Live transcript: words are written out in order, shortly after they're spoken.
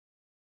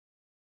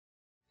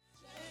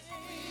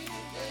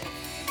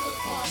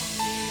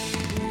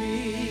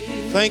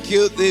Thank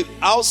you. The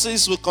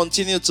houses will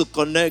continue to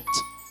connect.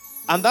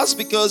 And that's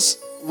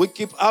because we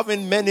keep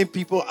having many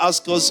people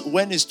ask us,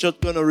 when is church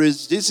going to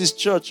reach? This is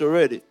church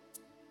already.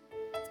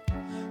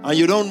 And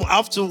you don't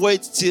have to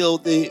wait till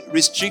the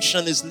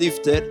restriction is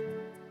lifted.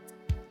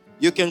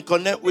 You can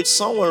connect with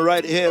someone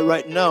right here,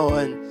 right now.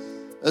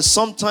 And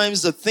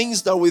sometimes the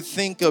things that we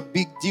think are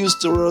big deals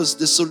to us,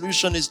 the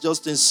solution is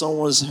just in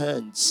someone's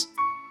hands.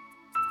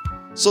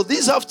 So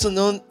this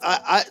afternoon,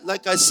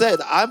 like I said,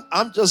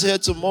 I'm just here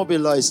to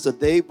mobilize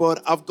today,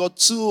 but I've got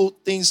two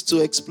things to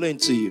explain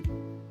to you.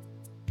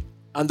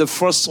 And the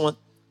first one,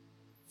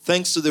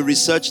 thanks to the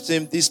research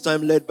team, this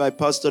time led by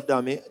Pastor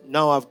Dami.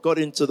 Now I've got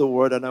into the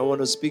word and I want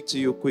to speak to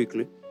you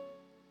quickly.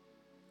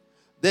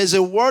 There's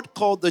a word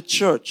called the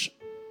church.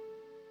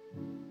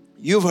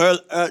 You've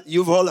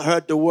all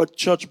heard the word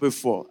church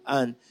before.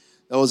 And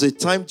there was a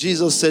time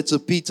Jesus said to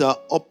Peter,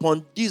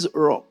 upon this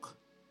rock,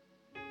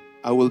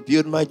 I will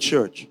build my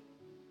church.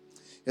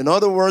 In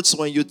other words,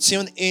 when you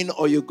tune in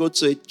or you go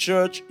to a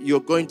church,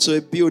 you're going to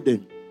a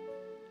building.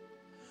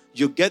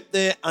 You get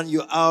there and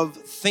you have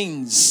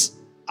things,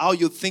 how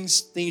you think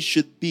things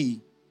should be,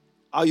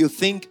 how you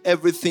think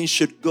everything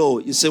should go.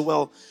 You say,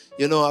 well,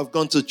 I've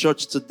gone to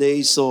church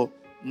today, so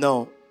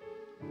no.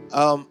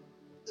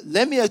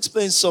 Let me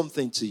explain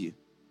something to you.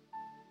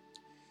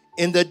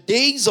 In the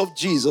days of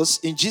Jesus,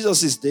 in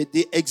Jesus' day,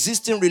 the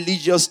existing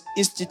religious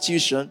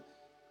institution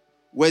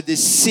were the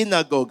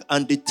synagogue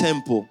and the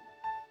temple.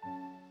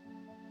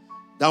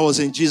 That was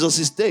in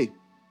Jesus' day.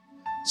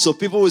 So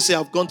people will say,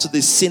 I've gone to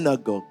the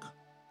synagogue.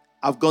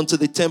 I've gone to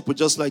the temple,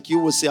 just like you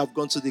will say, I've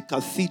gone to the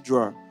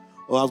cathedral,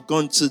 or I've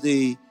gone to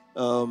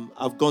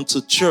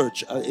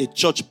church, a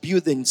church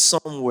building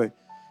somewhere.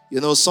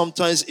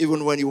 Sometimes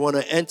even when you want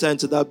to enter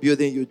into that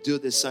building, you do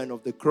the sign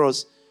of the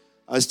cross.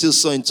 I still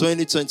saw in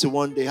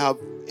 2021, they have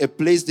a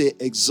place they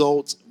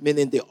exalt,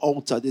 meaning the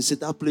altar. They say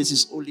that place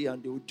is holy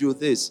and they will do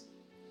this.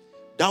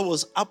 That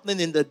was happening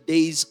in the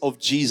days of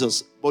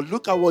Jesus. But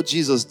look at what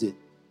Jesus did.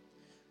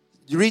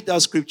 Read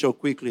that scripture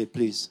quickly,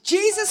 please.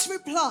 Jesus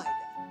replied,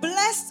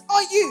 "Blessed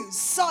are you,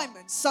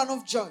 Simon, son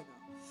of Jonah,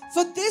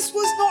 for this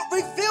was not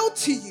revealed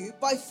to you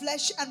by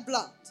flesh and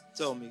blood,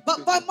 Tell me,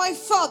 but by my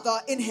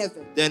Father in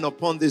heaven. Then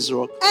upon this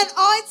rock, and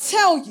I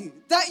tell you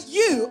that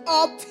you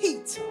are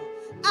Peter,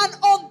 and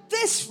on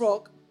this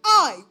rock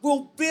I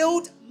will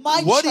build my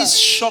church." What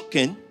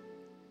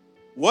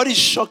is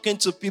shocking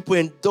to people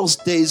in those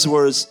days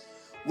was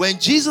when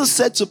Jesus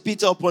said to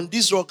Peter, upon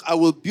this rock I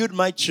will build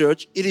my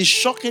church. It is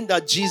shocking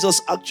that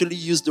Jesus actually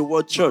used the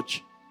word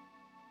church.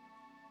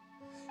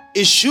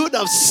 It should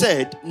have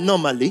said,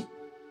 normally,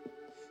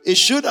 it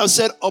should have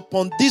said,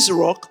 upon this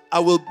rock I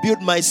will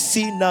build my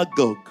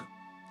synagogue.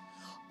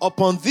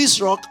 Upon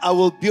this rock I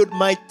will build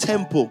my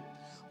temple.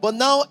 But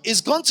now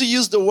it's going to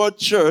use the word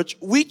church,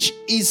 which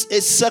is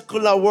a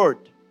secular word.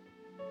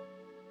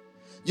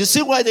 You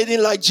see why they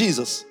didn't like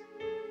Jesus?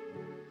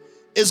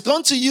 It's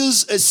going to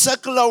use a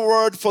secular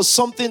word for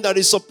something that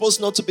is supposed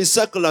not to be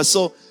secular.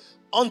 So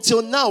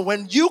until now,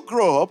 when you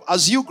grow up,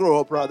 as you grew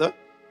up,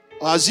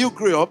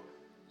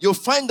 you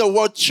find the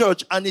word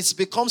church and it's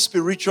become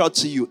spiritual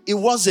to you. It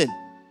wasn't.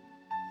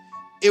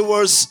 It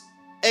was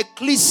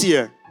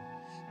ecclesia.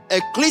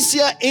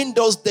 Ecclesia in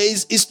those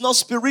days is not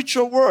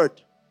spiritual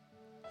word.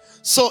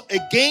 So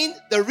again,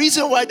 the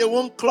reason why they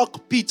won't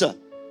clock Peter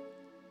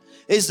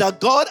is that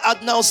God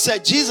had now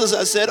said, Jesus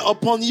has said,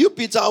 upon you,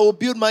 Peter, I will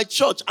build my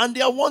church. And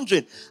they are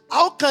wondering,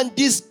 how can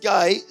this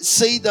guy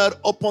say that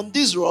upon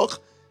this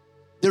rock,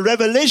 the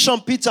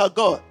revelation Peter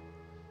got,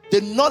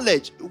 the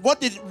knowledge,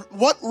 what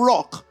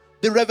rock?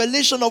 The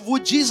revelation of who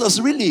Jesus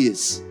really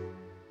is.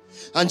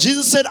 And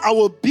Jesus said, I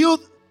will build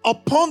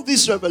upon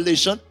this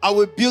revelation, I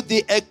will build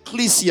the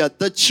ecclesia,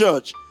 the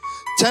church.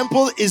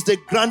 Temple is the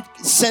grand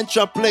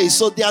central place.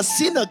 So their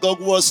synagogue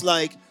was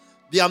like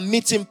their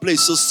meeting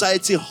place,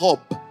 society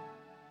hub.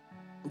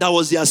 That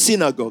was their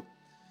synagogue.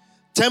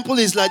 Temple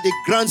is like the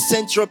grand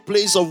central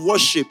place of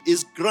worship.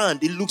 It's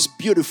grand. It looks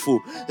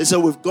beautiful. They said,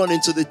 we've gone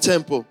into the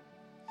temple.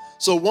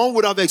 So one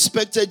would have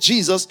expected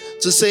Jesus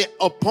to say,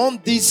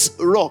 upon this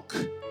rock,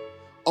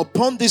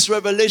 upon this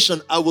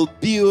revelation, I will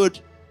build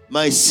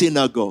my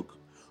synagogue.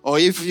 Or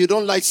if you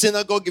don't like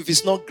synagogue, if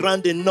it's not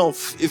grand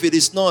enough,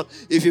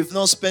 if you've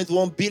not spent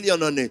 1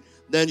 billion on it,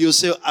 then you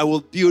say, I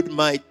will build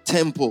my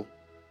temple.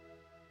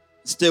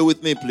 Stay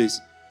with me, please.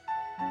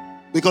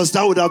 Because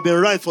that would have been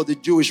right for the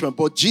Jewish man.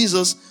 But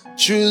Jesus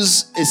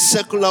chose a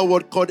secular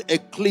word called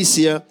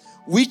ecclesia,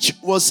 which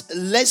was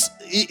less,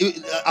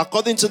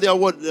 according to their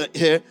word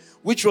here,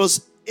 which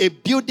was a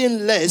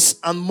building less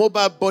and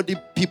mobile body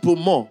people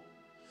more.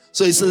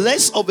 So it's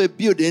less of a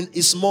building,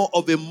 it's more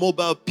of a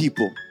mobile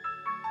people.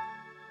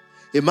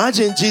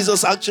 Imagine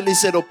Jesus actually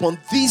said, upon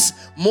these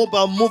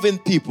mobile moving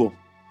people,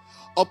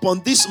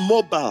 upon this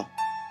mobile,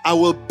 I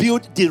will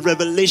build the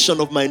revelation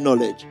of my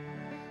knowledge.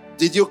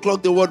 Did you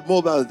clock the word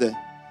mobile there?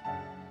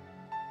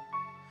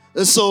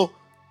 And so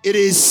it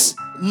is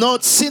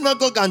not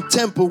synagogue and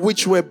temple,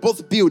 which were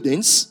both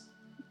buildings,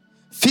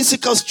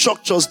 physical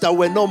structures that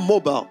were not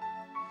mobile.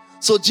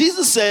 So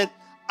Jesus said,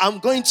 I'm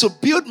going to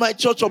build my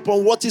church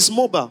upon what is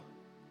mobile.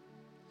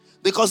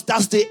 Because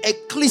that's the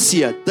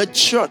ecclesia, the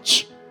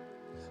church.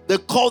 They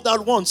call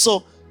that one.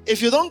 So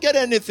if you don't get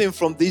anything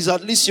from this,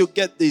 at least you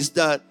get this,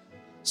 that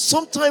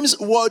sometimes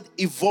word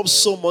evolves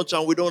so much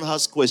and we don't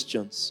ask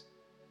questions.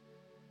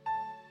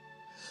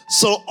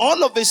 So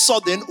all of a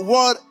sudden,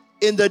 word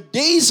in the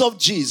days of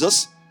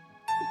Jesus,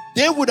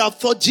 they would have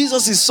thought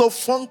Jesus is so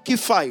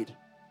funkified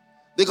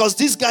because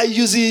this guy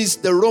uses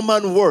the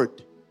Roman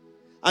word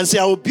and say,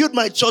 I will build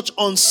my church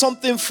on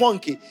something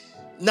funky.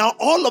 Now,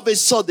 all of a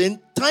sudden,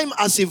 time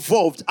has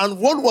evolved and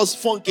what was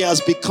funky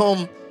has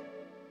become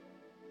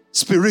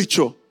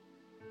spiritual.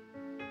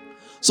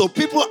 So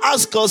people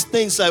ask us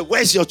things like,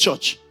 where's your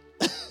church?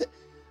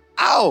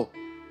 Ow.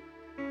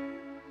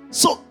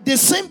 So the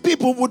same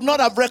people would not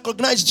have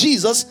recognized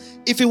Jesus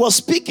if he was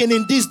speaking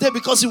in this day,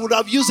 because he would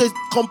have used a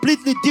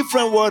completely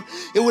different word.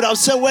 He would have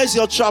said, where's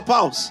your trap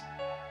house?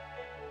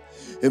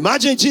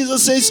 Imagine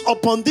Jesus says,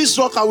 upon this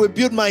rock I will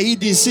build my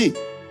EDC.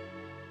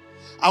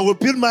 I will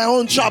build my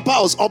own trap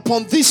house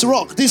upon this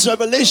rock, this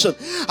revelation.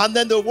 And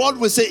then the world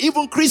will say,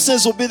 even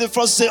Christians will be the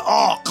first to say,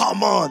 oh,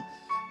 come on.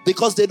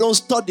 Because they don't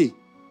study.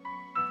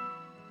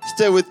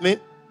 Stay with me.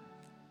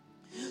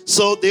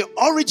 So the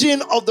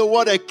origin of the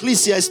word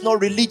ecclesia is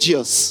not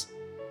religious.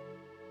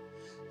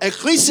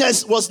 Ecclesia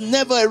was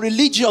never a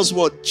religious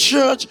word.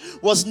 Church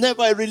was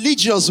never a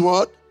religious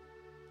word.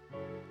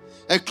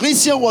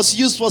 Ecclesia was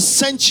used for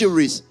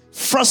centuries.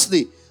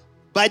 Firstly,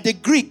 by the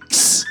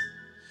Greeks.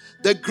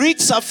 The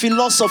Greeks are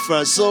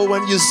philosophers. So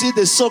when you see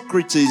the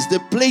Socrates, the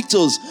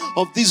Platos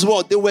of this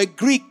world, they were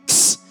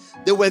Greeks.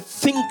 They were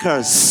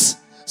thinkers.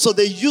 So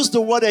they used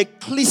the word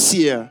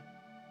ecclesia.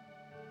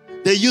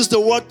 They used the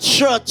word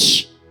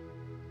church.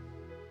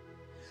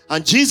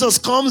 And Jesus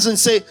comes and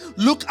says,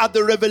 look at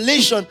the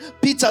revelation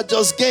Peter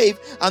just gave.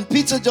 And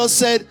Peter just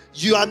said,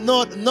 you are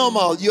not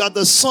normal. You are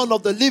the Son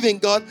of the living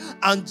God.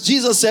 And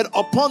Jesus said,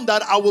 upon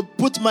that I will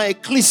put my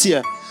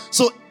ecclesia.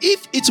 So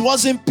if it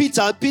wasn't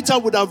Peter, Peter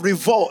would have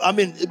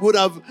revolted.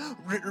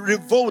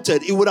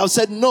 He would have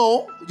said,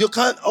 no, you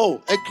can't.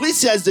 Oh,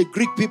 ecclesia is the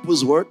Greek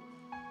people's word.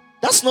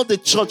 That's not the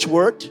church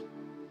word.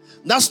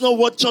 That's not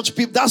what church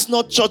people, that's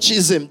not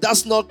churchism.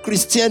 That's not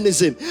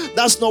Christianism.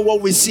 That's not what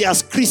we see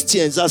as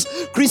Christians. As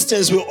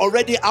Christians, we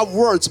already have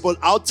words. But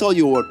I'll tell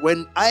you what,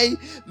 when I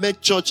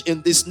met church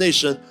in this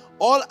nation,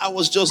 all I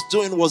was just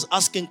doing was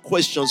asking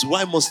questions.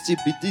 Why must it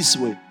be this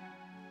way?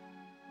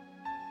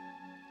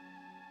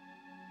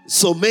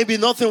 So maybe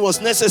nothing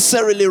was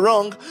necessarily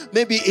wrong.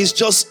 Maybe it's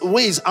just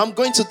ways. I'm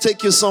going to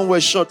take you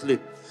somewhere shortly.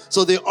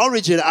 So the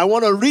origin, I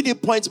want to read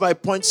it point by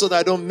point so that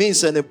I don't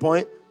miss any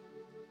point.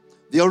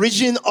 The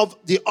origin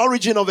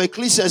of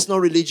ecclesia is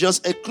not religious.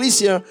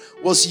 Ecclesia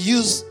was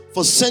used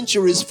for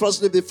centuries,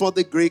 firstly before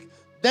the Greek,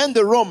 then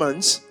the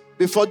Romans,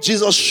 before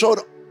Jesus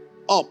showed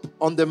up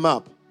on the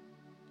map.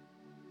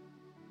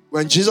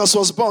 When Jesus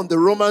was born, the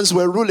Romans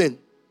were ruling.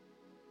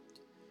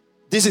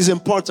 This is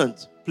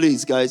important,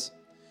 please, guys.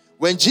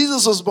 When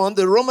Jesus was born,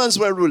 the Romans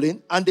were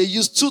ruling, and they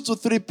used 2 to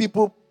 3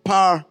 people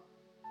per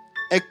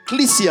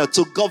ecclesia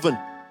to govern.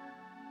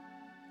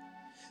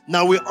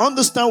 Now we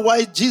understand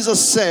why Jesus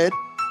said,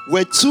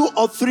 where 2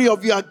 or 3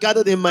 of you are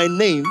gathered in my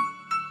name,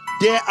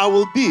 there I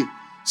will be.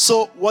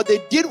 So what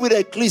they did with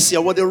ecclesia,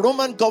 what the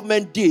Roman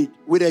government did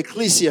with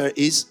ecclesia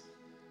is,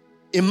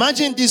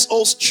 imagine these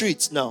old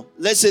streets now.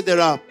 Let's say there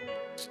are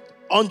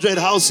 100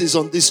 houses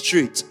on this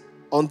street,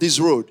 on this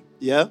road,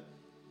 yeah?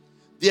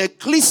 The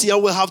ecclesia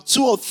will have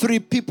 2 or 3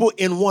 people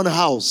in one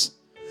house.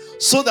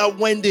 So that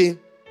when the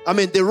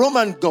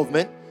Roman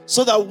government,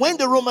 so that when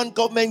the Roman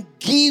government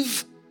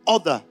give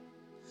order,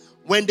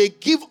 when they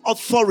give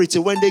authority,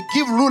 when they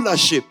give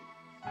rulership,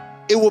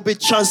 it will be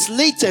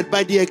translated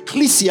by the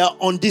ecclesia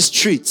on this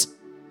street.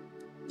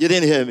 You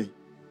didn't hear me.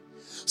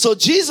 So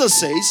Jesus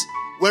says,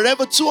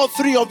 wherever 2 or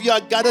 3 of you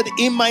are gathered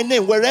in my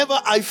name, wherever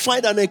I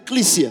find an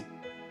ecclesia.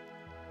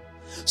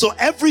 So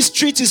every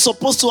street is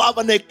supposed to have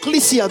an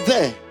ecclesia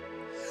there.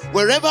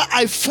 Wherever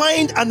I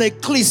find an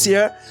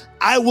ecclesia,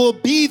 I will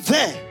be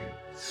there.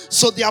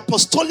 So the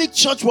apostolic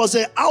church was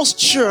a house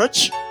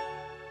church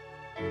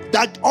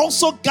that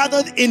also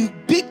gathered in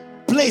big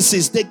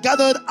places. They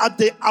gathered at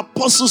the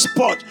apostles'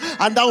 spot,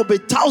 and there will be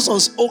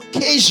thousands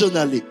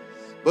occasionally.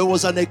 But it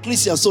was an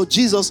ecclesia. So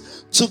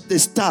Jesus took the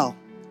style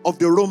of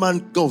the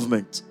Roman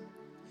government.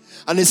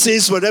 And it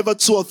says, wherever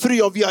 2 or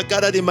 3 of you are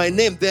gathered in my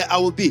name, there I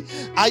will be.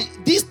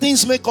 These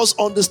things make us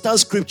understand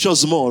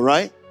scriptures more,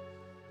 right?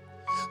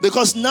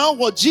 Because now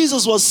what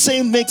Jesus was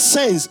saying makes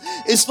sense.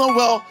 It's not,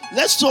 well,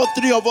 let's 2 or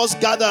 3 of us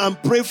gather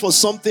and pray for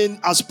something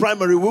as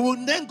primary. We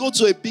will then go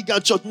to a bigger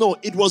church. No,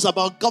 it was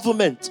about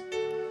government.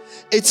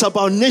 It's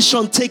about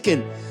nation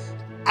taking.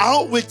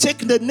 How we take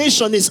the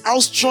nation is how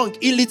strong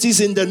elite is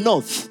in the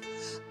north.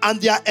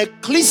 And their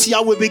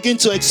ecclesia will begin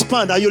to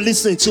expand. Are you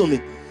listening to me?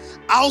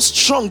 How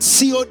strong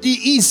COD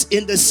is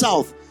in the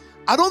south.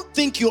 I don't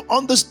think you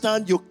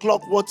understand your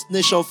clock what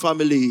nation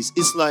family is.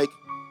 It's like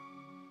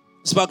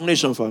Spark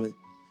Nation family.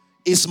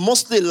 It's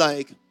mostly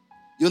like,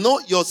 you know,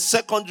 your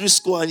secondary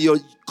school and your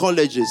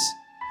colleges.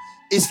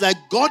 It's like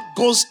God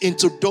goes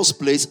into those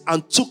places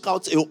and took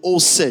out a whole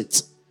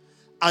set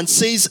and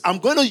says, I'm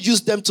going to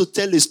use them to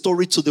tell a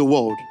story to the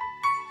world.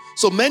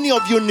 So many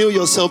of you knew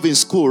yourself in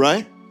school,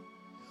 right?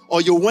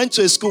 Or you went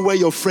to a school where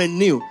your friend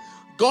knew.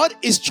 God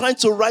is trying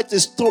to write a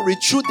story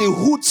through the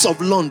hoods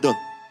of London.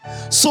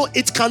 So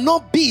it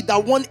cannot be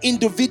that one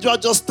individual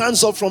just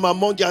stands up from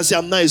among you and says,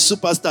 I'm not a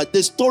superstar.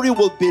 The story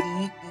will be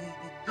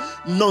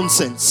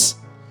nonsense.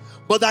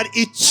 But that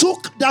it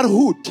took that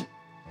hood.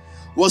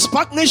 What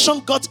Spark Nation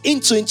got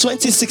into in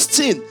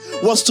 2016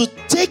 was to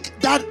take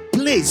that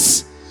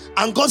place.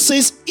 And God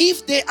says,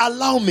 if they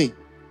allow me,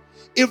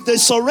 if they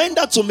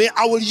surrender to me,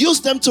 I will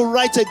use them to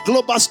write a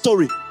global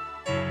story.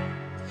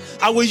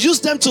 I will use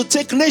them to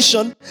take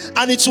nation,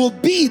 and it will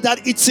be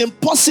that it's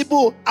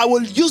impossible. I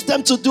will use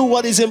them to do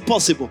what is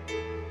impossible.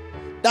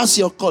 That's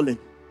your calling.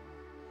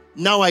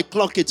 Now I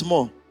clock it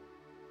more.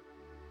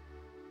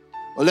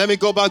 Well, let me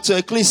go back to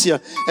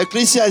Ecclesia.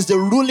 Ecclesia is the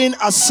ruling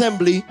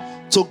assembly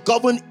to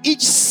govern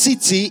each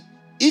city-state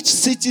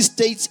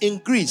in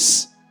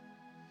Greece.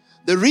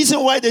 The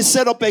reason why they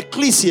set up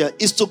Ecclesia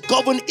is to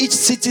govern each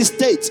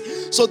city-state.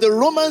 So the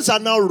Romans are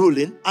now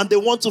ruling, and they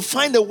want to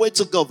find a way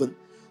to govern.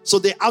 So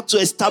they have to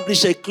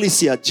establish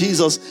Ecclesia.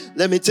 Jesus,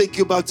 let me take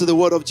you back to the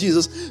word of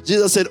Jesus.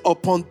 Jesus said,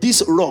 upon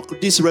this rock,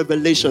 this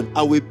revelation,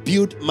 I will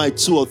build my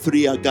 2 or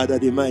 3 are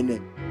gathered in my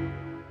name.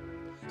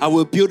 I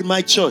will build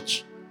my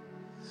church.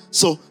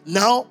 So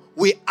now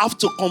we have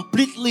to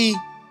completely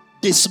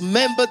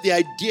dismember the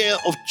idea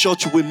of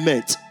church we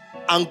met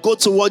and go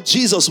to what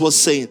Jesus was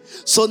saying.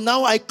 So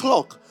now I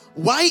clock.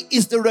 Why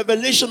is the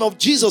revelation of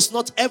Jesus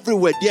not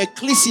everywhere? The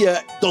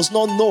Ecclesia does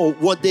not know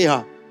what they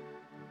are.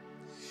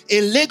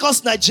 In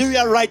Lagos,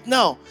 Nigeria right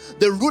now,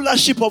 the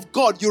rulership of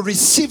God, you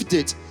received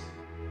it.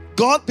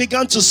 God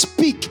began to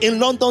speak in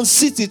London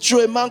City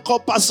through a man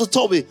called Pastor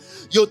Toby.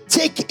 You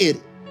take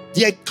it.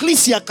 The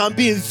Ecclesia can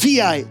be in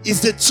VI.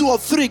 It's the 2 or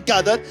 3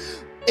 gathered,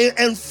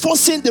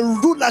 enforcing the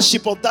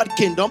rulership of that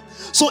kingdom.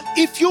 So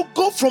if you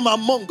go from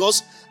among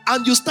us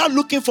and you start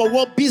looking for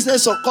what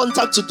business or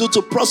contact to do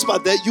to prosper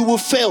there, you will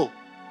fail.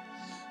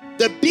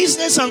 The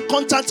business and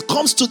contact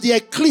comes to the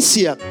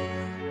Ecclesia.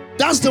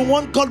 That's the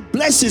one God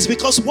blesses,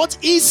 because what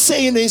he's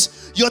saying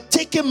is, you're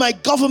taking my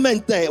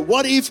government there.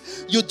 What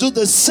if you do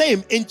the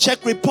same in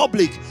Czech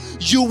Republic?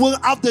 You will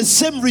have the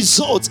same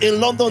results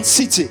in London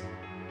City.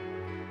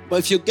 But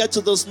if you get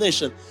to those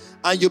nations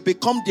and you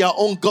become their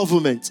own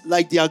government,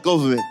 like their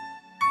government,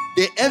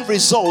 the end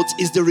result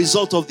is the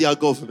result of their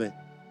government.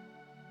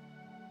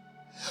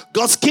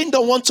 God's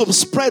kingdom wants to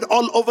spread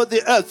all over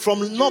the earth,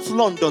 from North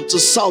London to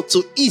South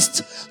to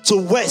East to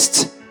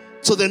West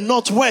to the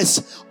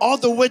Northwest, all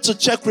the way to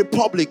Czech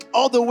Republic,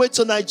 all the way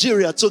to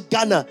Nigeria, to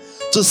Ghana,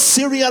 to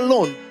Sierra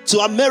Leone, to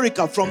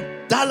America, from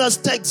Dallas,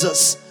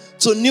 Texas,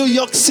 to New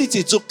York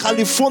City, to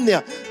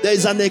California. There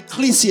is an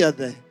Ecclesia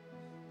there.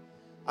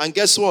 And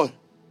guess what?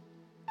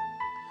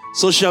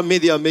 Social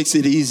media makes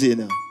it easy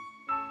now.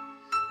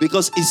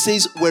 Because it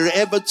says,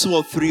 wherever 2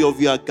 or 3 of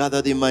you are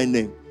gathered in my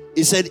name.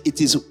 He said it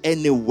is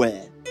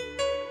anywhere.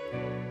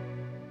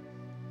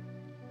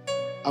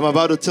 I'm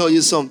about to tell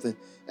you something.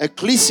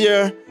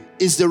 Ecclesia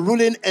is the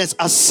ruling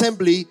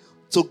assembly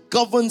to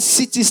govern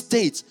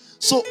city-states.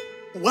 So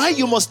why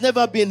you must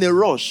never be in a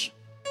rush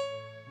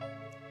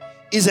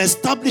is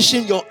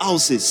establishing your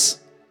houses.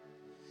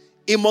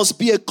 It must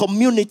be a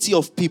community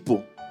of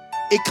people.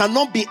 It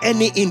cannot be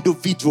any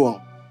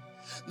individual.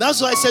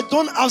 That's why I said,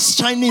 don't have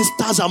shining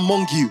stars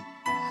among you.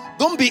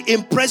 Don't be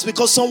impressed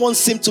because someone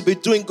seems to be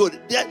doing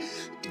good.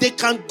 They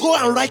can go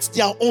and write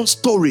their own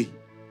story.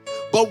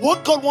 But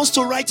what God wants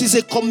to write is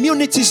a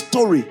community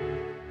story.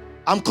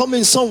 I'm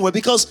coming somewhere,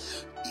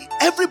 because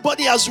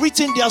everybody has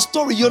written their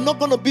story. You're not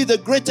going to be the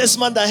greatest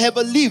man that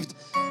ever lived.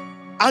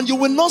 And you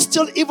will not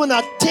still even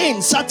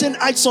attain certain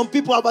heights some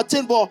people have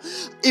attained. But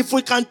if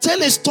we can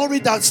tell a story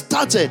that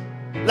started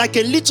like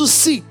a little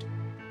seed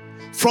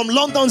from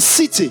London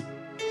City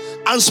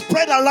and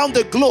spread around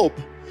the globe,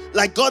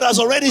 like God has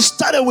already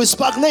started with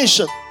Spark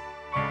Nation,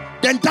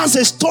 then that's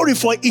a story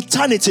for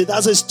eternity.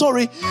 That's a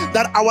story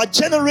that our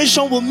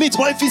generation will meet.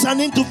 But if it's an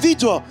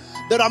individual,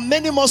 there are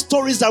many more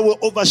stories that will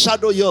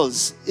overshadow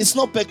yours. It's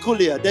not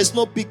peculiar. There's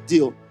no big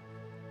deal.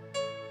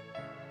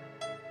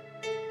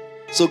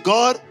 So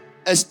God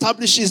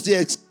establishes the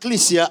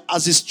Ecclesia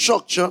as a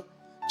structure.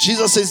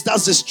 Jesus says,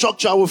 that's the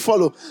structure I will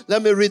follow.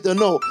 Let me read the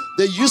note.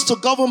 They used to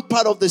govern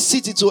part of the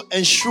city to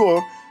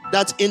ensure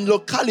that in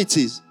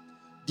localities,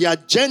 the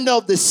agenda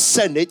of the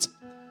Senate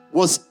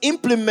was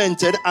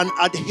implemented and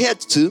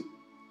adhered to.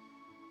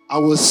 I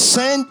will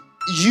send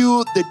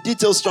you the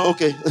details.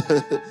 Okay.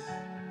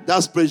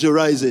 That's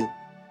plagiarizing.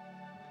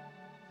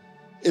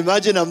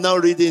 Imagine I'm now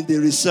reading the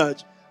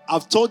research.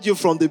 I've told you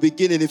from the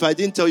beginning, if I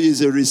didn't tell you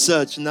it's a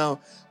research, now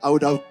I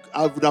would have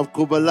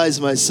globalized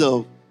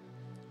myself.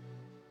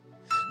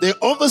 They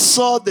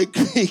oversaw the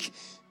Greek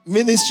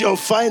Ministry of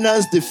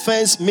Finance,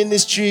 Defense,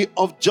 Ministry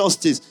of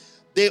Justice.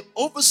 They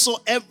oversaw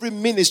every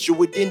ministry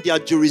within their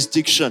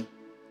jurisdiction.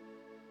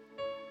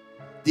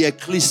 The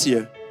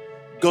Ecclesia,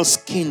 God's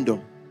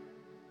kingdom.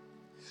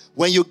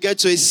 When you get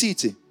to a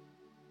city,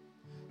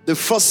 The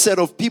first set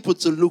of people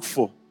to look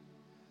for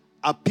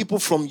are people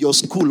from your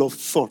school of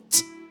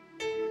thought.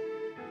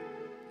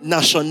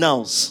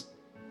 Nationals.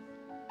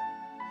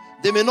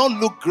 They may not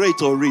look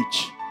great or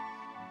rich,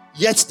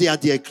 yet they are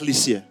the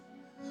ecclesia.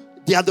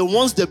 They are the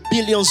ones the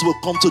billions will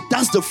come to.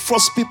 That's the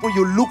first people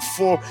you look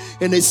for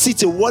in a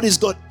city. What is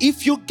God?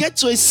 If you get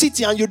to a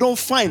city and you don't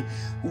find,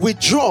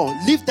 withdraw.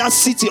 Leave that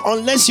city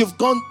unless you've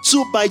gone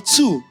 2 by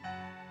 2.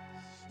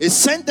 He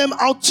sent them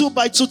out 2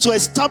 by 2 to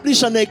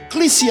establish an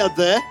ecclesia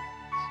there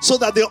so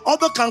that the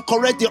other can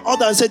correct the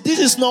other and say, this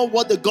is not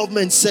what the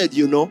government said,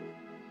 you know.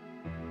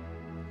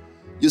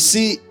 You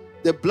see,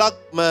 the black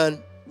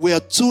man, we are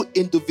too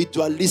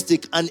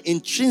individualistic, and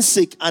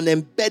intrinsic and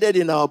embedded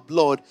in our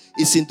blood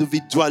is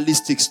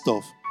individualistic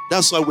stuff.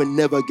 That's why we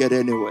never get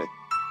anywhere.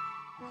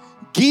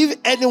 Give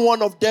any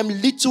one of them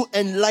little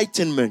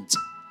enlightenment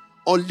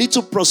or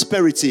little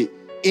prosperity.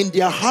 In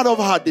their heart of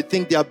heart, they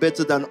think they are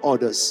better than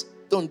others.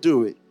 Don't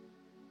do it.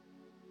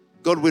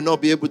 God will not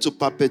be able to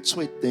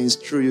perpetuate things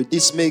through you.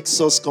 This makes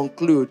us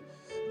conclude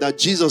that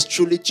Jesus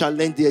truly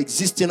challenged the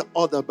existing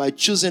order by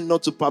choosing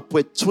not to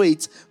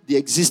perpetuate the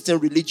existing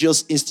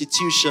religious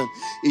institution.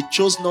 He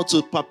chose not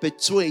to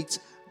perpetuate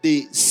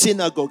the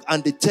synagogue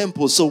and the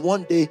temple. So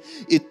one day,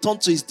 he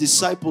turned to his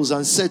disciples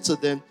and said to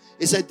them,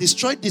 he said,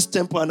 destroy this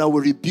temple and I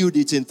will rebuild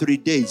it in 3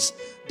 days.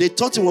 They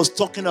thought he was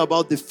talking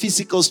about the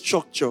physical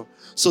structure.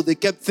 So they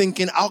kept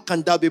thinking, how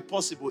can that be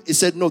possible? He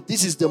said, no,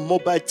 this is the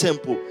mobile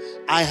temple.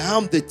 I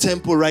am the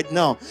temple right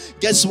now.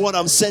 Guess what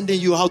I'm sending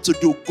you how to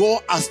do? Go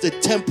as the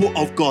temple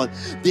of God.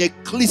 The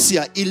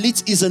ecclesia,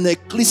 elite is an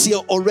ecclesia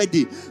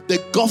already.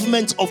 The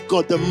government of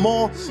God. The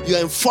more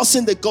you're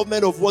enforcing the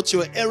government of what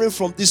you're hearing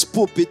from this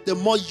pulpit, the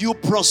more you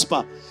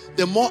prosper.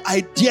 The more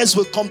ideas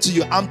will come to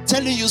you. I'm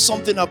telling you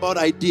something about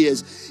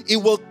ideas. It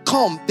will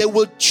come. They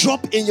will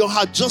drop in your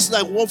heart, just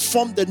like what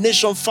formed the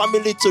nation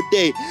family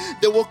today.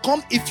 They will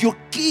come if you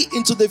key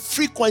into the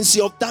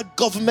frequency of that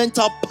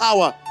governmental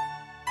power.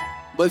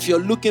 But if you're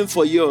looking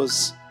for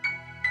yours,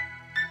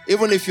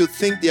 even if you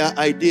think they are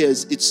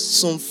ideas, it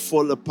soon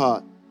fall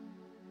apart.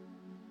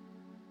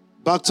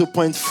 Back to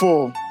point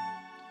 4.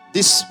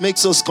 This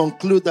makes us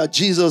conclude that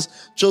Jesus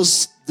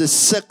chose a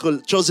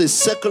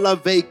secular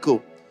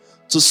vehicle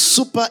to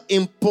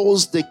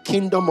superimpose the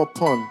kingdom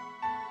upon.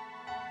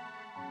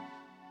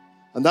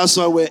 And that's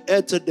why we're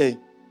here today,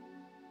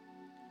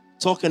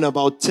 talking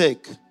about tech,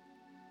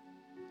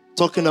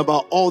 talking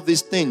about all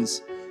these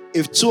things.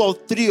 If 2 or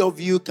 3 of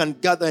you can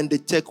gather in the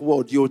tech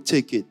world, you'll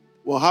take it.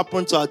 What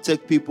happened to our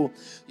tech people?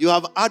 You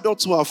have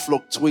adults who are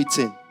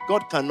fluctuating.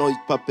 God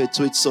cannot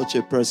perpetuate such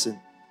a person.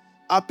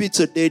 Happy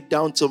today,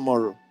 down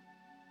tomorrow.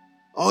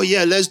 Oh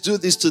yeah, let's do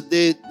this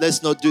today,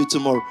 let's not do it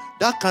tomorrow.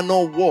 That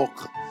cannot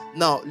work.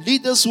 Now,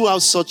 leaders who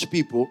have such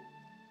people,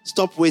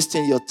 stop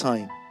wasting your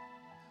time.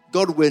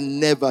 God will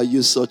never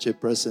use such a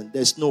person.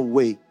 There's no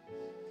way.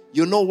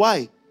 You know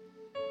why?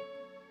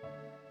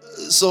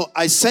 So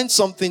I sent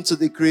something to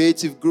the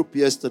creative group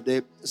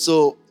yesterday.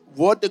 So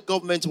what the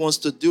government wants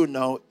to do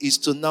now is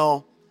to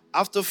now,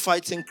 after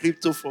fighting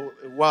crypto for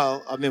a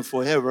while,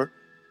 forever,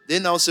 they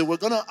now say, we're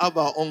going to have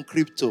our own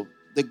crypto.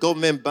 The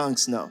government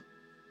banks now.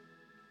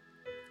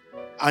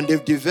 And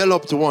they've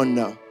developed one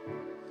now.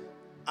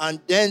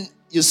 And then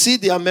you see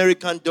the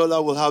American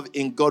dollar will have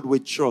in God we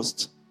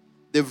trust.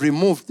 They've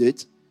removed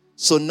it.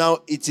 So now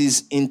it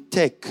is in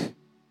tech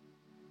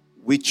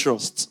we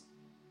trust.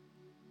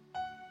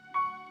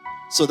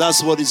 So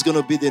that's what is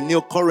going to be the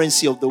new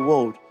currency of the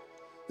world.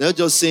 They're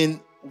just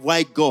saying,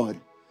 why God?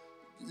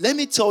 Let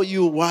me tell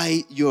you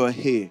why you are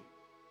here.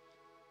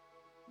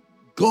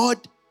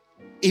 God,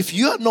 if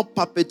you are not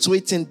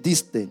perpetuating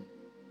this thing,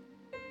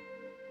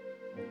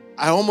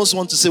 I almost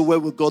want to say, where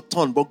will God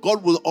turn? But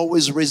God will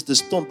always raise the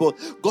stone. But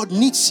God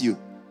needs you.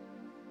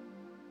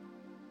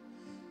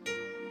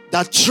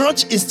 That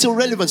church is still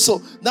relevant. So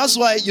that's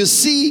why you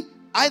see,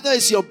 either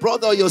it's your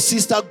brother or your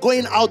sister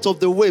going out of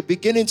the way,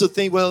 beginning to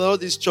think, well, all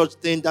this church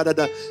thing,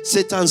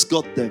 Satan's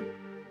got them.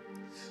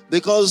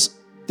 Because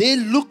they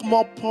look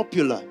more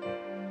popular.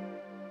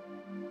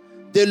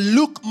 They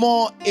look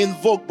more in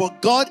vogue.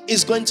 But God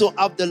is going to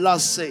have the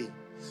last say.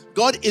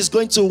 God is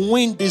going to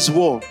win this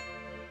war.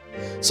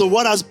 So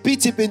what has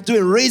PT been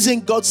doing? Raising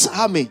God's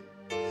army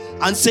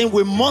and saying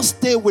we must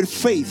stay with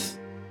faith.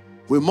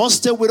 We must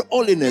stay with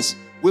holiness.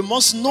 We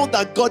must know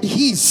that God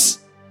is,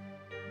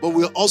 but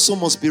we also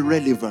must be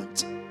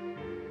relevant.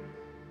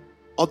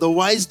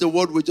 Otherwise, the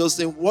world will just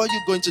say, what are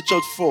you going to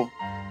church for?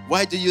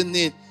 Why do you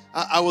need?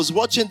 I was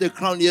watching The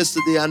Crown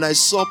yesterday and I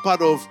saw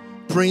part of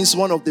Prince,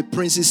 one of the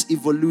Prince's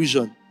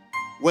evolution,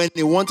 when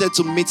he wanted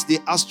to meet the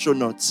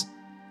astronauts.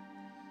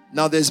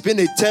 Now, there's been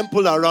a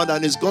temple around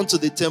and he's gone to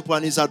the temple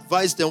and he's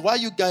advised them, why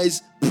you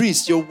guys,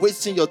 priests, you're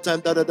wasting your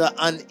time,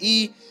 And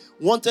he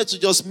wanted to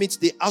just meet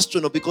the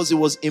astronaut because he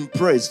was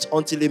impressed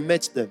until he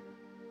met them.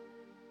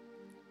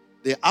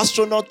 The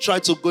astronaut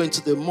tried to go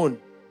into the moon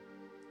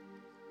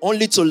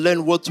only to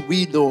learn what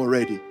we know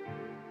already.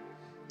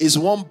 It's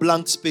one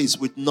blank space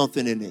with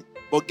nothing in it.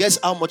 But guess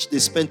how much they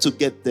spent to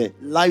get there?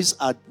 Lives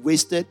are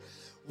wasted.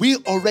 We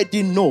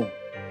already know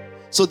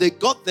So they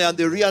got there and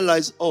they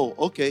realized, oh,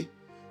 okay,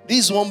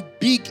 this is one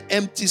big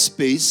empty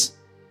space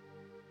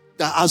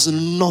that has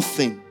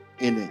nothing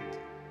in it.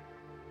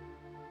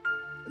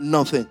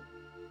 Nothing.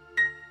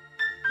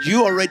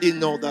 You already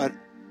know that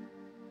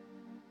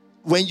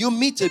when you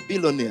meet a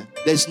billionaire,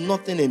 there's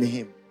nothing in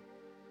him.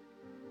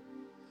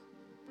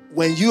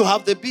 When you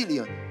have the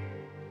billion,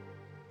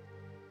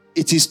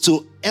 it is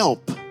to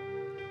help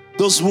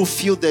those who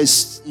feel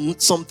there's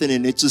something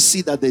in it to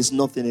see that there's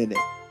nothing in it.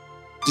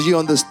 Do you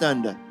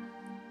understand that?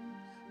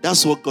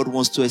 That's what God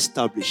wants to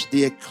establish.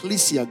 The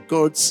ecclesia,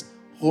 God's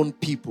own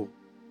people,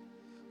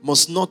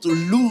 must not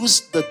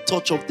lose the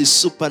touch of the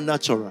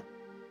supernatural.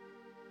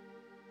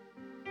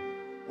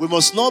 We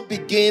must not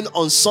begin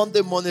on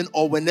Sunday morning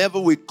or whenever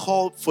we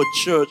call for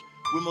church,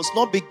 we must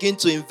not begin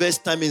to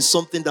invest time in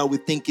something that we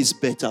think is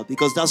better,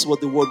 because that's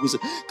what the word will say.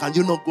 Can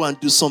you not go and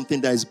do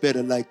something that is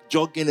better, like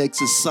jogging,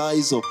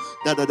 exercise, or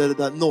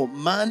da. No,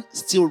 man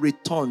still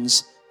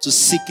returns to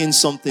seeking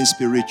something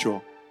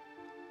spiritual.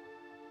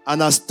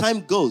 And as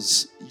time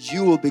goes,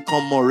 you will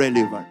become more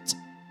relevant.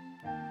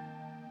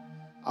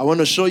 I want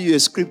to show you a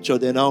scripture,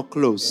 then I'll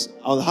close.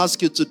 I'll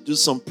ask you to do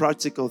some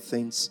practical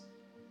things.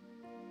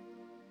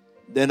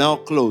 Then I'll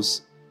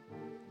close.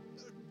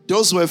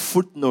 Those were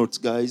footnotes,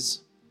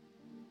 guys.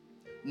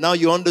 Now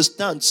you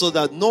understand, so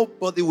that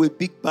nobody with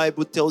big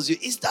Bible tells you,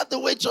 is that the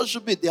way church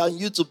should be? They are on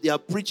YouTube, they are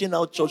preaching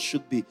how church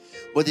should be.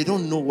 But they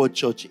don't know what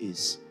church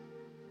is.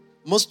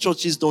 Most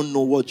churches don't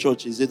know what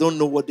church is. They don't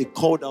know what the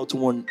called out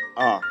one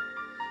are.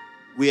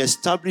 We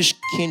establish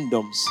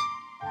kingdoms.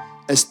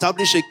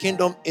 Establish a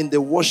kingdom in the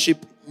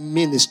worship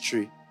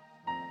ministry.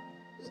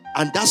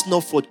 And that's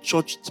not for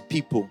churched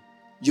people.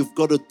 You've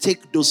got to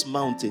take those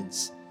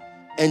mountains.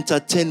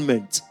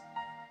 Entertainment,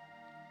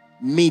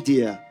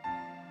 media,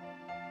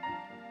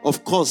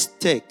 of course,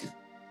 tech.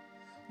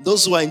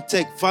 Those who are in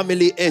tech,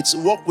 family aids,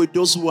 work with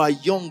those who are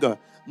younger.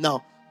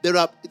 Now, there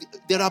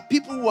are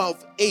people who are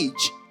of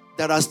age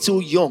that are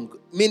still young,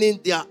 meaning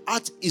their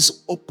heart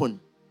is open.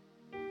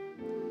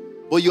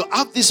 But you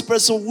have this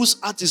person whose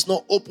heart is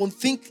not open,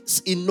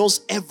 thinks he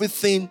knows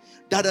everything,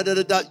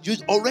 You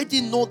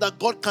already know that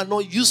God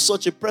cannot use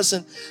such a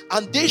person.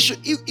 And they should,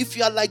 if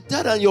you are like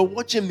that and you're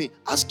watching me,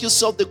 ask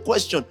yourself the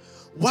question,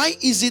 why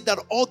is it that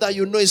all that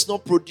you know is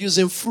not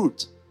producing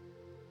fruit?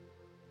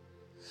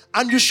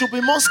 And you should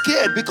be more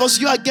scared because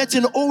you are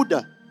getting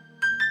older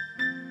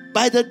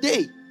by the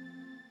day.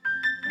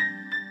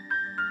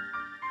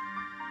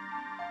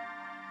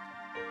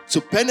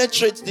 To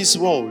penetrate these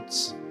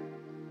worlds,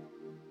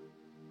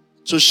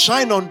 to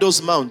shine on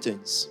those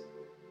mountains,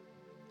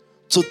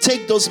 to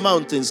take those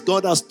mountains.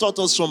 God has taught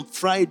us from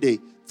Friday,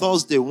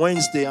 Thursday,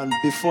 Wednesday, and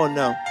before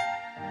now.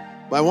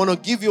 But I want to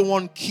give you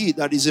one key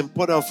that is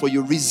important for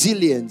you: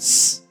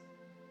 resilience.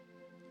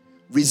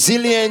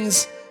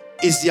 Resilience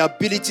is the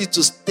ability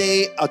to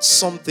stay at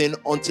something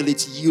until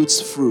it yields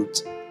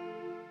fruit.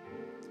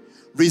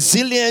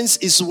 Resilience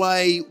is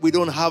why we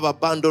don't have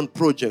abandoned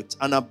projects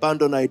and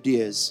abandoned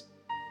ideas.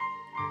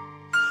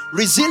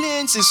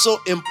 Resilience is so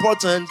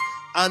important,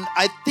 and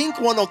I think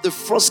one of the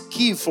first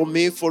key for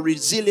me for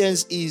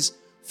resilience is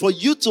for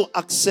you to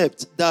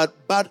accept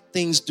that bad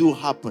things do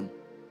happen.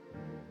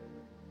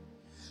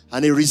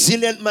 And a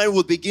resilient mind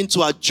will begin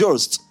to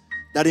adjust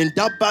that in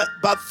that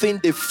bad thing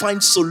they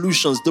find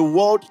solutions. The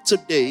world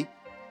today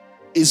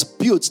is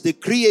built, the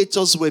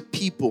creators were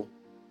people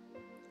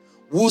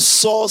who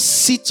saw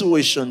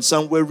situations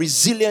and were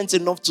resilient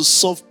enough to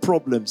solve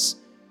problems,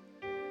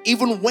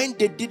 even when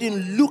they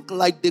didn't look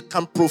like they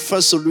can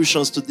profess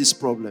solutions to these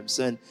problems.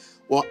 And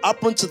what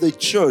happened to the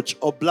church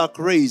or black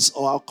race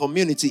or our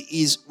community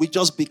is we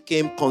just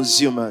became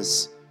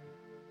consumers.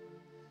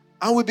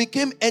 And we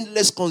became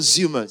endless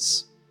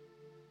consumers.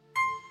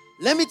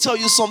 Let me tell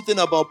you something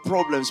about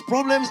problems.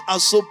 Problems are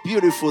so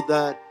beautiful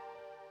that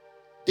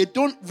they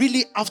don't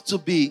really have to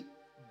be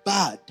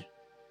bad.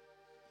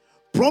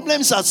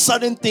 Problems are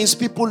certain things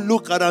people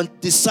look at and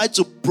decide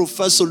to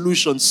profess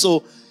solutions.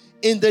 So,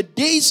 in the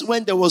days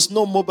when there was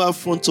no mobile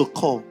phone to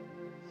call,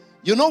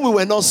 we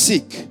were not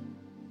sick.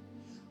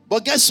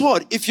 But guess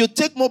what? If you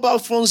take mobile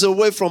phones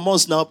away from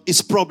us now,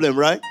 it's problem,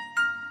 right?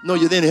 No,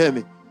 you didn't hear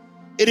me.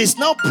 It is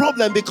now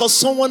problem because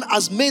someone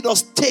has made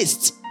us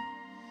taste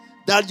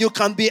that you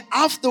can be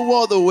half the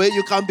world away,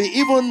 you can be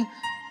even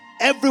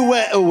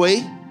everywhere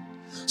away.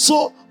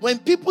 So when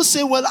people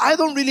say, well, I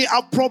don't really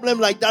have problem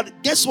like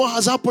that, guess what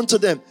has happened to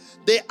them?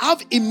 They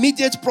have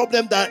immediate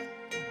problem that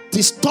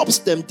distorts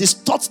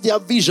their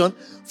vision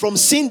from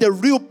seeing the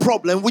real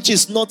problem, which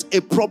is not a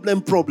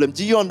problem.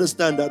 Do you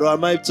understand that, or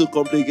am I too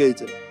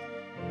complicated?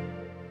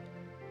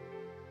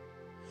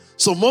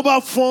 So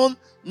mobile phone,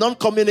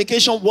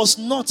 non-communication was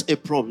not a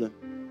problem.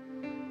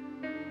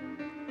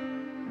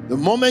 The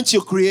moment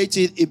you create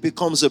it, it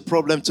becomes a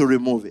problem to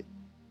remove it.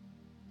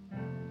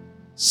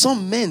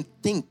 Some men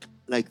think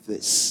like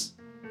this.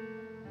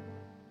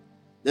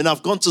 Then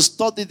I've gone to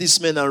study these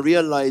men and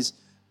realize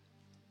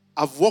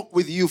I've worked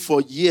with you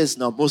for years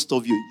now, most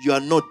of you. You are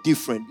not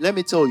different. Let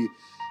me tell you,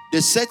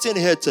 the setting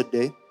here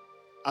today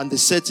and the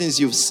settings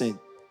you've seen,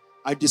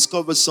 I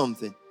discovered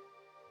something.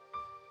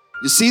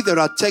 You see, there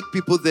are tech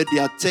people that they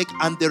are tech,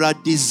 and there are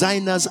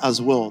designers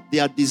as well. They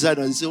are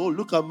designers. They say, oh,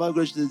 look at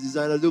Margaret, the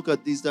designer, look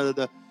at this,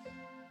 that.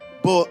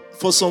 But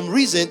for some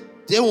reason,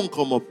 they won't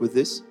come up with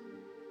this.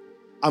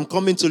 I'm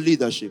coming to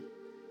leadership.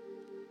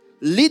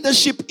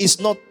 Leadership is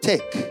not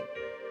tech.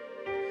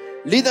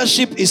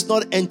 Leadership is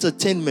not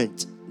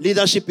entertainment.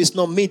 Leadership is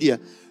not media.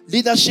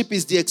 Leadership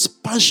is the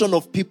expansion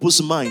of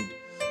people's mind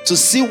to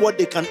see what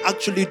they can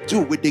actually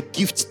do with the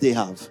gifts they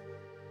have.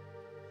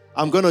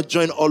 I'm going to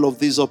join all of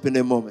these up in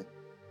a moment.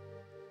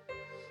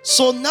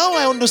 So now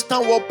I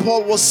understand what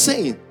Paul was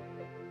saying.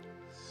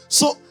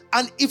 So,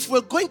 and if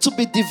we're going to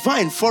be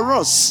divine for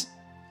us,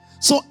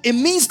 so it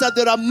means that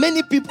there are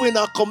many people in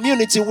our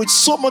community with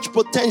so much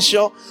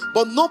potential,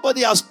 but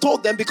nobody has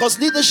told them, because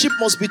leadership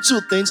must be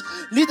two things.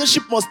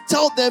 Leadership must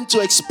tell them to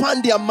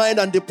expand their mind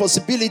and the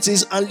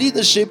possibilities, and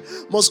leadership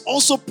must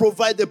also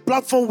provide the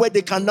platform where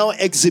they can now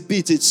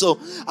exhibit it. So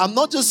I'm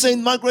not just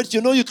saying, Margaret,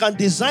 you can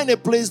design a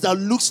place that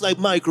looks like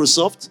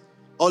Microsoft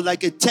or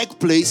like a tech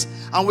place,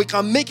 and we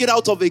can make it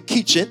out of a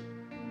kitchen.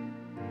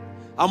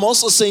 I'm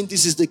also saying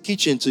this is the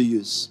kitchen to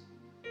use.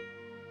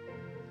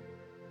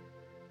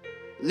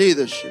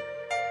 Leadership.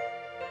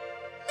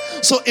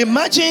 So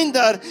imagine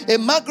that a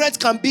Margaret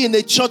can be in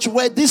a church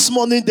where this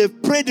morning they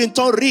prayed in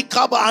tongue,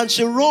 and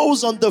she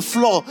rolls on the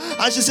floor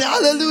and she says,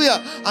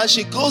 hallelujah. And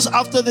she goes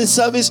after the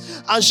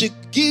service and she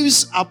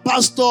gives a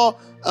pastor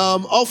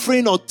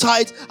offering or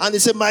tithe, and they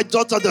say, my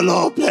daughter, the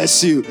Lord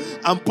bless you,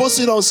 and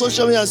post it on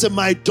social media and say,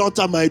 my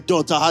daughter,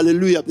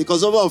 hallelujah,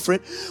 because of her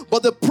offering.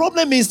 But the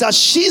problem is that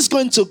she's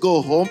going to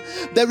go home.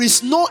 There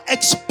is no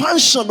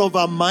expansion of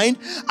her mind,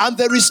 and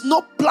there is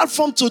no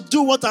platform to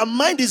do what her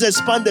mind is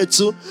expanded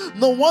to.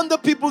 No wonder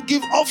people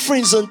give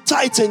offerings and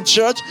tithe in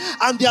church,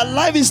 and their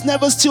life is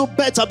never still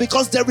better,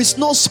 because there is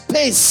no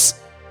space.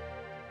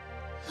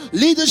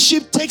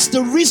 Leadership takes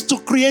the risk to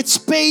create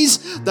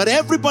space that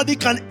everybody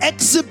can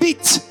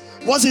exhibit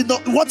what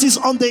is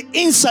on the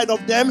inside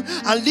of them.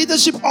 And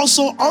leadership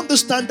also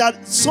understand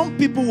that some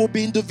people will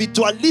be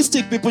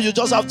individualistic people. You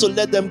just have to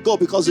let them go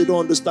because they don't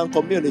understand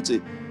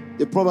community.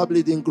 They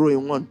probably didn't grow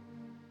in one.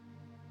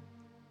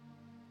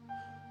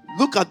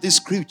 Look at this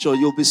scripture.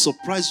 You'll be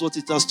surprised what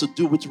it has to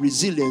do with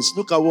resilience.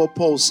 Look at what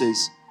Paul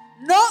says.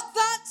 Not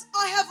that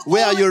I have...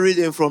 Where are you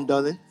reading from,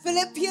 darling?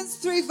 Philippians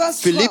 3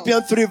 verse 12.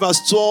 Philippians 3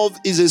 verse 12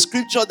 is a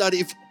scripture that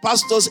if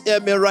pastors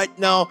hear me right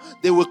now,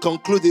 they will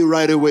conclude it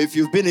right away. If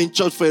you've been in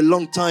church for a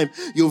long time,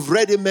 you've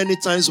read it many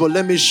times, but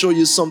let me show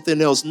you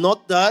something else.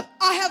 Not that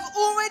I have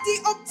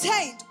already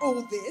obtained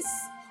all this,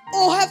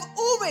 or have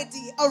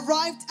already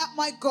arrived at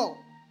my goal,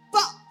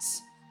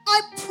 but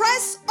I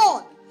press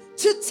on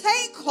to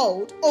take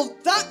hold of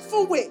that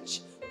for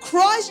which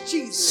Christ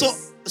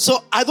Jesus...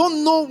 So I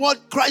don't know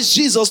what Christ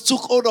Jesus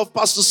took hold of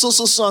Pastor so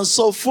and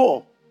so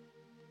for.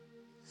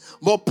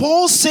 But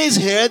Paul says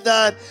here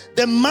that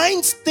the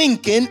mind's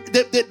thinking,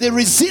 the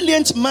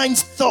resilient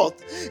mind's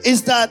thought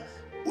is that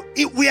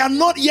we are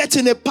not yet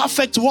in a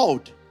perfect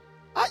world.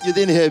 You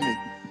didn't hear me.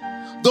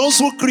 Those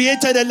who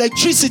created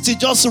electricity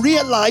just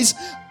realized,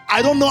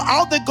 I don't know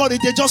how they got it,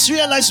 they just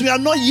realized we are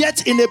not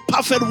yet in a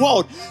perfect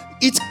world.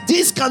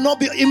 This cannot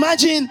be.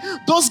 Imagine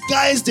those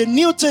guys, the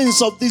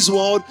Newtons of this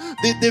world,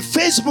 the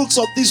Facebooks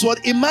of this world.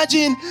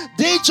 Imagine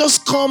they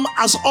just come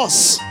as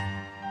us,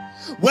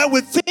 where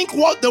we think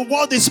what the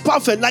world is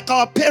perfect, like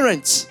our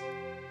parents.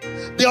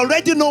 They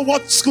already know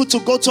what school to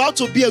go to, how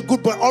to be a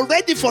good boy.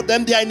 Already for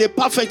them, they are in a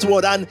perfect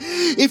world. And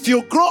if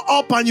you grow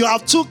up and you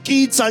have 2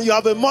 kids and you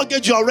have a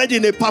mortgage, you're already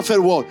in a perfect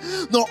world.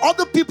 No,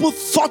 other people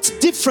thought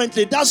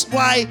differently. That's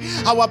why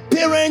our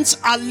parents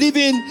are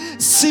living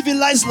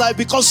civilized life,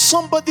 because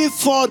somebody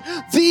thought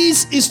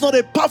this is not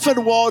a perfect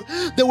world.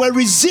 They were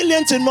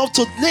resilient enough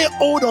to lay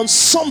hold on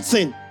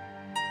something.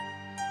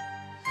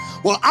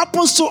 What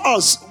happens to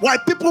us, why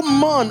people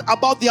mourn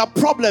about their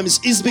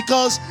problems, is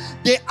because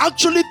they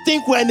actually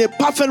think we're in a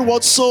perfect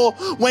world. So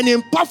when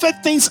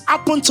imperfect things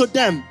happen to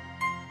them,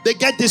 they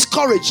get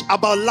discouraged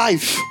about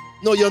life.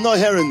 No, you're not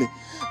hearing me.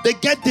 They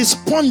get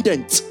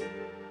despondent.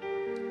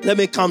 Let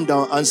me calm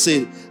down and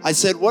say, I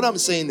said, what I'm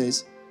saying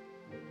is,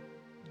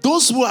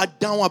 those who are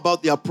down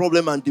about their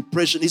problem and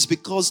depression is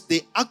because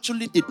they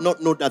actually did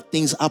not know that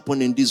things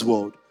happen in this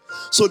world.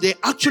 So they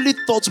actually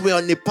thought we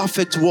are in a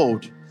perfect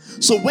world.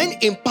 So when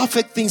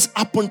imperfect things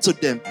happen to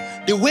them,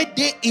 the way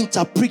they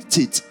interpret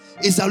it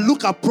is that,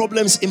 look at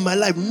problems in my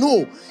life.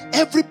 No,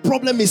 every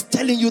problem is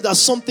telling you that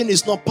something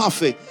is not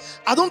perfect.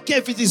 I don't care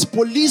if it is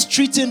police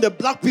treating the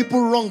black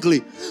people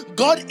wrongly.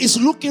 God is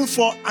looking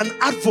for an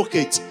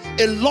advocate,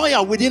 a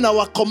lawyer within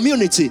our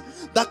community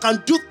that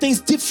can do things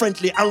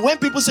differently. And when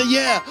people say,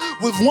 yeah,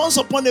 we've once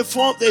upon a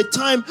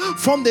time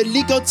formed a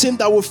legal team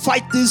that will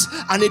fight this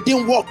and it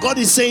didn't work, God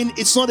is saying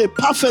it's not a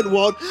perfect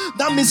world.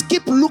 That means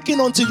keep looking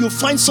until you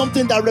find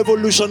something that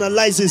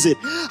revolutionizes it.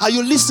 Are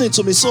you listening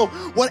to me? So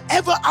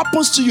whatever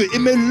happens to you, it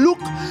may look,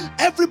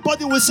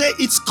 everybody will say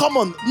it's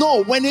common.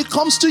 No, when it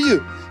comes to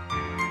you,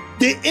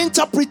 the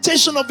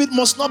interpretation of it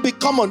must not be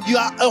common. You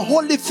are a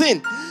holy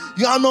thing.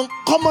 You are an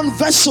uncommon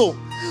vessel.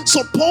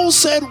 So Paul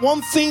said,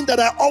 one thing that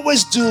I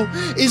always do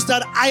is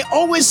that I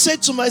always say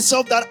to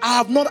myself that I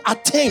have not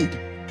attained.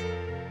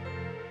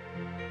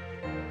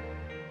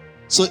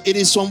 So it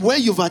is from where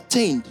you've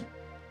attained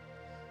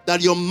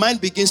that your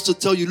mind begins to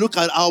tell you, look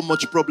at how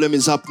much problem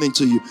is happening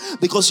to you.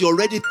 Because you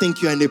already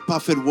think you're in a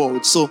perfect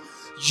world. So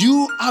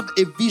you have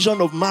a vision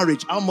of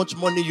marriage, how much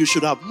money you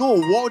should have. No,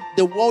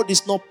 the world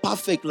is not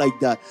perfect like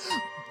that.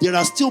 There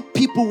are still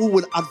people who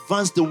will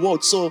advance the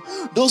world. So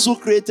those who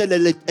created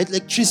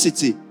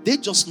electricity, they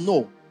just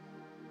know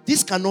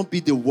this cannot be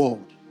the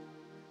world.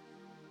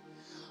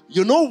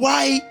 You know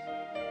why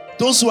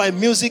those who are in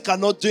music are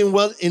not doing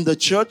well in the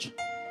church?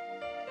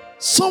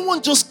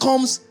 Someone just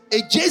comes,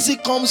 a Jay-Z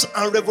comes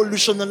and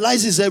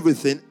revolutionizes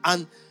everything,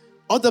 and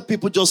other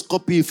people just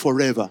copy it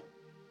forever.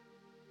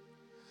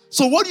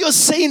 So what you're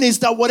saying is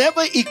that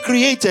whatever he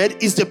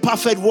created is the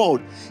perfect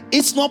world.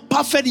 It's not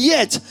perfect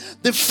yet.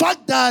 The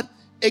fact that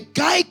a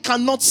guy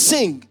cannot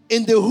sing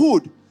in the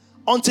hood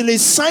until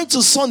he's signed to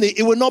Sony,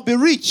 it will not be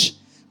rich,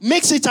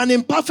 makes it an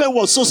imperfect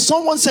world. So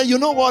someone said, you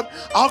know what?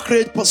 I'll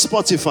create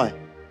Spotify.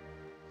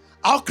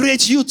 I'll create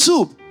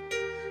YouTube.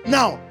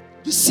 Now,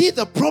 you see,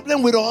 the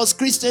problem with us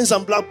Christians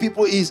and black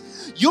people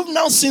is you've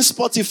now seen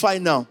Spotify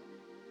now.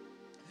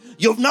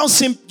 You've now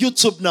seen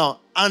YouTube now.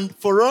 And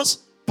for us,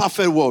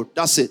 perfect world.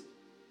 That's it.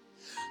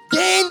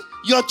 Then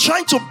you're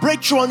trying to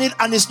break through on it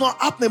and it's not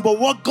happening. But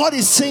what God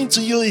is saying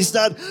to you is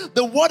that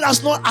the word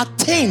has not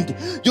attained.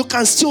 You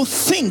can still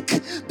think.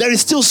 There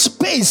is still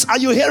space. Are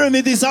you hearing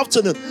me this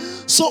afternoon?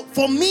 So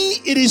for me,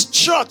 it is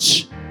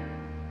church.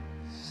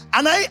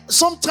 And I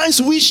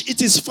sometimes wish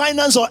it is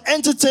finance or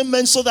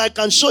entertainment so that I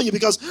can show you,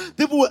 because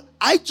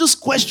I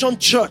just question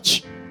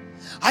church.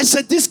 I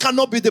said, this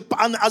cannot be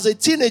and as a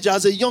teenager,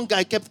 as a young guy,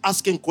 I kept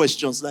asking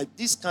questions like,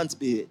 this can't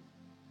be it.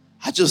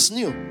 I just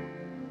knew.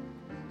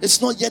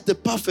 It's not yet the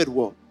perfect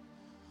world.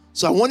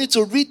 So I wanted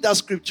to read that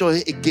scripture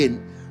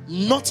again.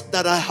 Not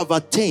that I have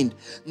attained.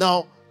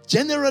 Now,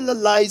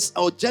 generalize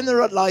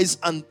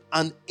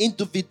and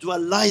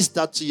individualize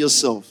that to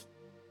yourself.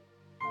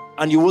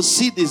 And you will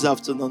see this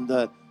afternoon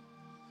that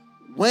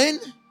when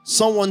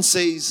someone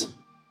says,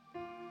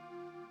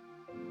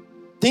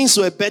 things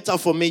were better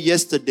for me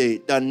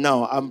yesterday than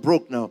now, I'm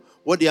broke now,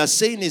 what they are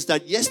saying is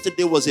that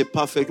yesterday was a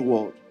perfect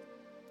world.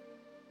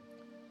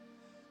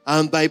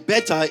 And by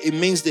better, it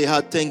means they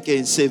had 10K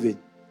in saving.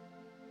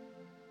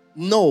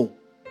 No.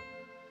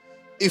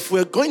 If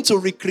we're going to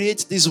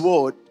recreate this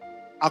world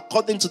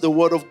according to the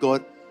word of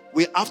God,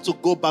 we have to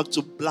go back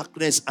to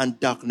blackness and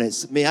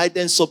darkness. May I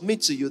then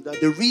submit to you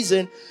that the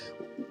reason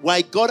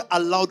why God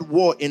allowed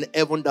war in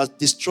heaven that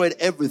destroyed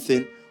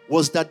everything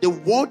was that the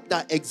world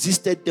that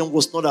existed then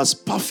was not as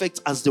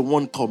perfect as the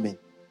one coming.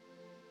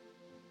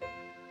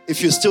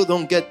 If you still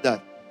don't get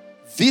that,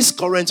 this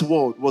current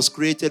world was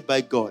created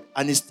by God,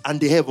 and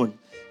the heaven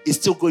is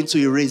still going to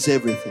erase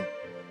everything.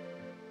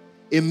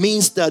 It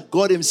means that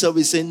God himself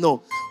is saying,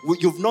 no,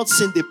 you've not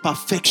seen the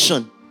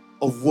perfection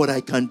of what I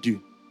can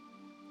do.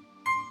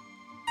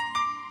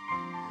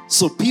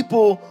 So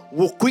people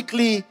will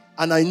quickly,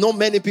 and I know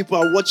many people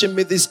are watching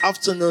me this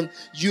afternoon,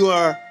 you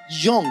are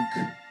young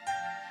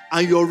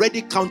and you're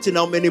already counting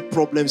how many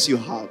problems you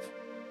have.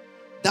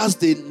 That's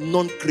the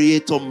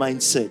non-creator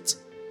mindset.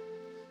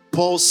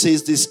 Paul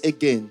says this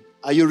again.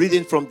 Are you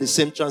reading from the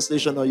same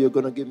translation or you're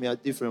going to give me a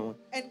different one?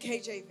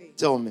 NKJV.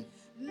 Tell me.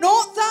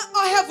 Not that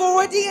I have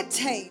already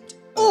attained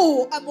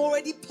or am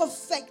already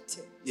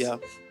perfected. Yeah.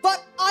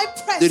 But I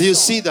press Did you on.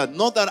 see that?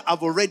 Not that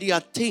I've already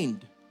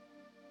attained.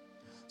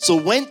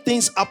 So when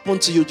things happen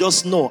to you,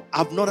 just know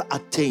I've not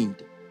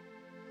attained.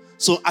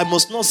 So I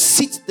must not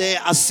sit there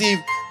as if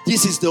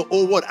this is the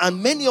old world.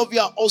 And many of you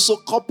are also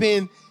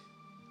copying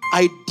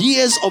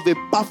ideas of a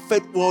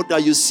perfect world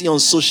that you see on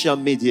social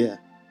media.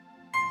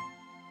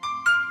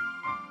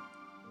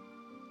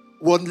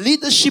 What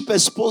leadership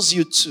exposes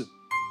you to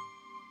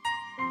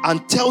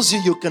and tells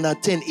you can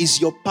attain is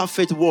your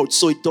perfect world,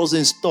 so it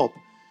doesn't stop.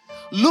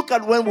 Look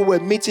at when we were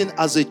meeting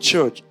as a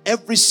church.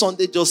 Every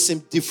Sunday just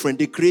seemed different.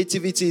 The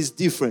creativity is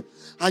different.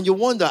 And you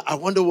wonder, I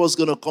wonder what's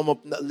going to come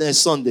up next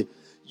Sunday.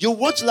 You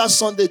watched last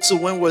Sunday too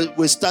when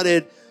we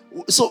started.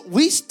 So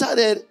we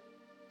started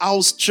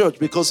house church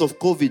because of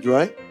COVID,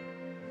 right?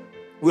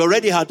 We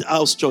already had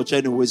house church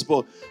anyways,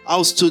 but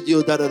house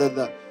studio,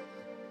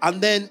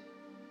 And then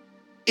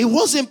it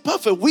wasn't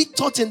perfect. We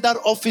thought in that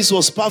office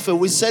was perfect.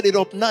 We set it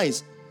up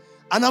nice.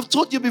 And I've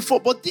told you before,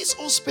 but this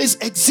whole space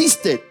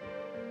existed.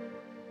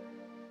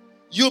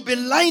 You've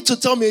been lying to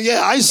tell me,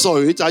 yeah, I saw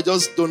it. I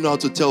just don't know how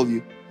to tell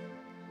you.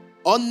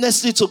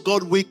 Honestly to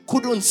God, we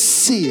couldn't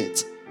see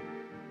it.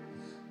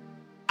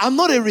 I'm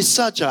not a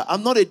researcher.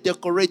 I'm not a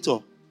decorator.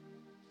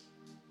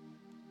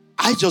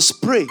 I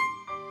just pray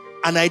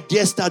and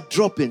ideas start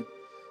dropping.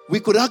 We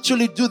could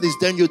actually do this.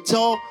 Then you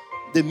tell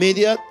the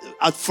media,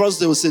 at first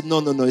they will say, no,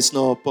 it's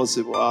not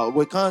possible.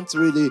 We can't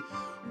really.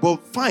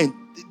 But fine.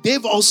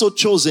 They've also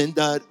chosen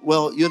that,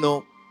 well,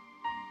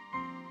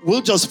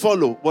 we'll just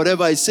follow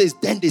whatever it says.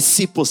 Then they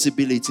see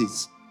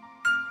possibilities.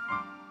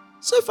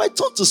 So if I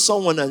talk to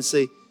someone and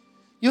say,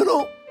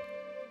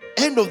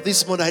 End of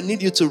this month, I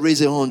need you to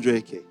raise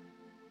 100K.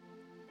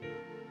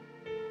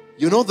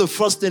 You know, the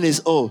first thing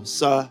is, oh,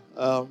 sir,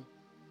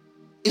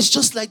 it's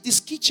just like this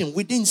kitchen.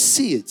 We didn't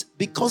see it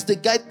because the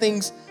guy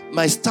thinks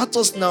my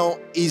status now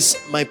is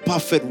my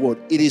perfect word.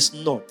 It is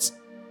not.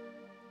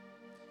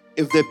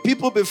 If the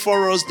people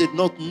before us did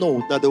not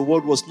know that the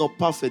word was not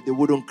perfect, they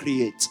wouldn't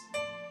create.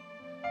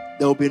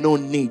 There will be no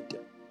need.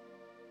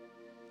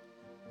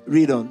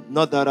 Read on.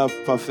 Not that I've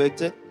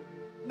perfected.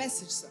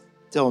 Message, sir.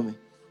 Tell me.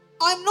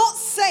 I'm not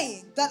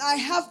saying that I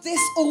have this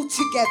all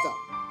together,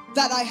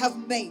 that I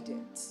have made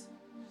it.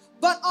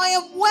 But I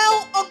am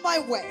well on my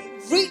way,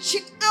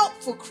 reaching out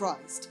for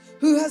Christ,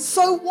 who has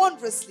so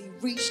wondrously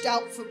reached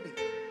out for me.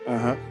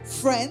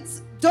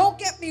 Friends, don't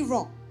get me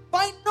wrong.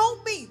 By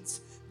no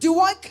means do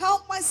I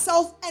count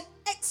myself an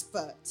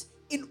expert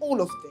in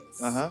all of this.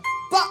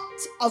 But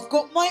I've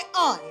got my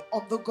eye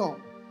on the goal,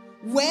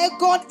 where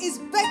God is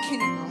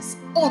beckoning us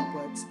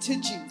onwards to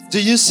Jesus.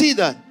 Do you see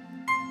that?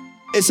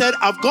 It said,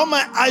 I've got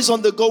my eyes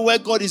on the goal where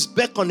God is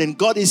beckoning.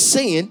 God is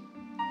saying,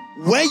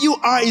 where you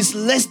are is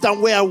less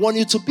than where I want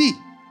you to be.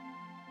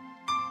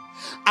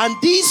 And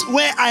this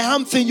where I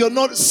am thing, you're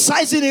not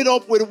sizing it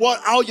up with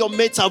how your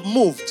mates have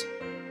moved.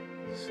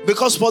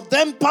 Because for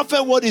them,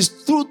 perfect word is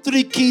through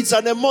 3 kids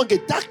and a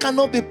mortgage. That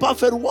cannot be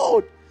perfect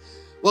word.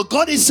 Well,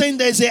 God is saying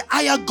there is a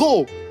higher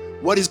goal.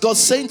 What is God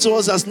saying to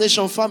us as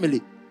Nation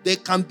family? There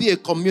can be a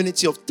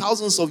community of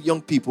thousands of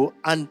young people,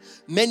 and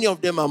many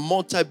of them are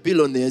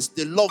multi-billionaires.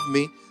 They love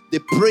me, they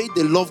pray,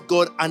 they love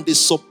God, and they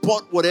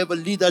support whatever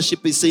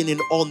leadership is saying in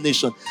all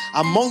nations.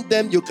 Among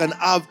them, you can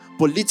have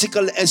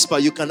political expert,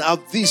 you can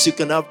have this, you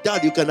can have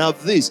that, you can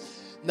have this.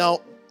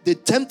 Now, the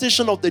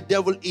temptation of the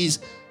devil is,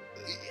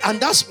 and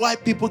that's why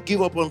people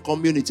give up on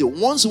community.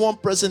 Once one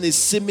person is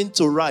seeming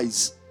to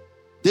rise,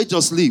 they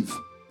just leave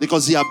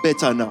because they are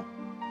better now.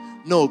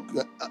 No,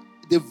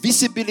 the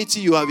visibility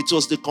you have, it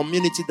was the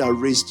community that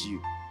raised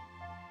you.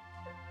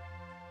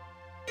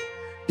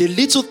 The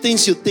little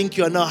things you think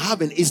you are now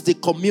having is the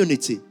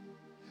community.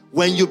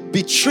 When you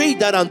betray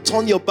that and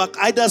turn your back,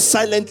 either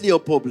silently or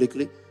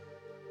publicly,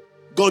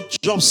 God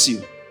drops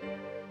you.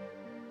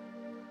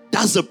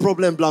 That's the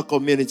problem Black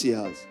community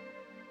has.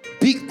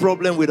 Big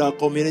problem with our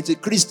community,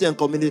 Christian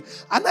community.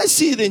 And I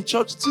see it in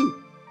church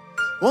too.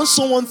 Once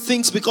someone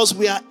thinks because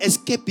we are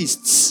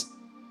escapists,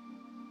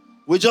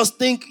 we just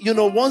think,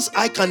 once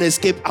I can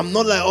escape, I'm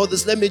not like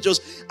others. Let me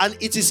just... And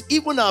it is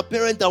even our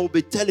parents that will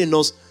be telling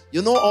us,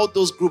 all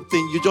those group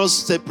things, you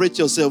just separate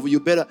yourself. You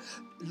better...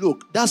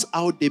 Look, that's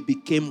how they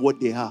became what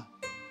they are.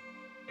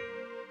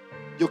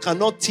 You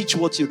cannot teach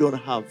what you don't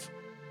have.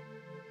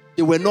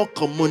 They were not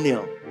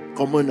communal.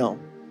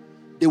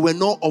 They were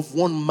not of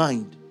one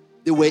mind.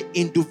 They were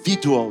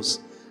individuals.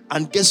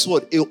 And guess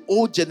what? A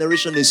whole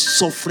generation is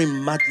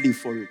suffering madly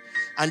for it.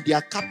 And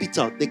their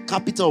capital, the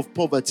capital of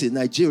poverty,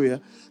 Nigeria,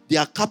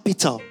 their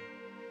capital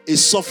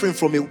is suffering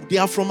from it. They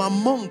are from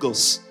among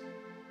us.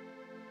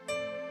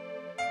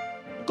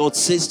 God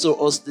says to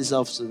us this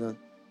afternoon,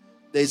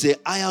 there's a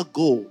higher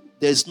goal.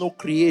 There's no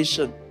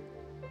creation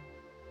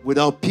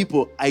without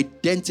people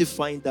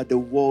identifying that the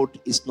world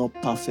is not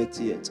perfect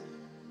yet.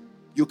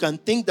 You can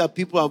think that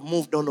people have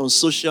moved on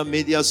social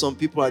media. Some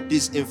people are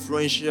this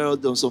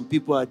influential. Some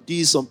people are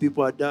this. Some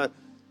people are that.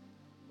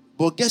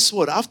 But guess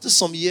what? After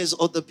some years,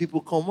 other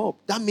people come up.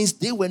 That means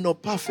they were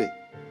not perfect.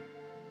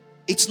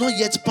 It's not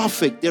yet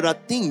perfect. There are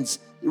things.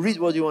 Read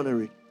what you want to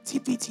read.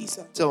 TPT,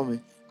 sir. Tell me.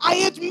 I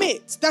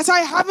admit that I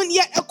haven't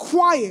yet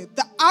acquired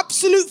the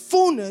absolute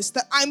fullness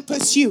that I'm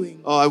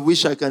pursuing. Oh, I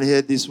wish I can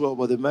hear this well,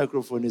 but the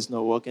microphone is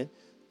not working.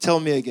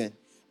 Tell me again.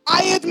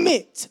 I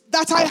admit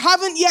that I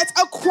haven't yet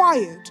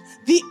acquired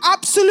the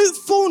absolute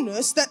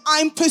fullness that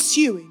I'm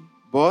pursuing.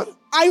 But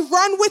I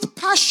run with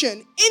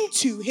passion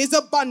into his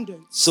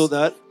abundance. So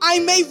that I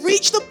may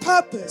reach the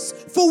purpose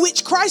for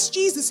which Christ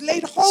Jesus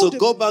laid hold of me.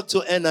 So go back to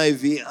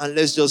NIV and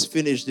let's just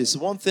finish this.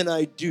 One thing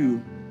I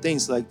do,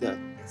 things like that.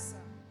 Yes, sir.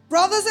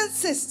 Brothers and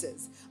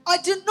sisters, I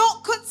do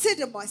not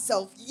consider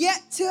myself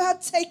yet to have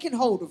taken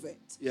hold of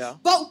it. Yeah.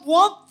 But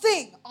one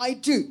thing I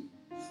do,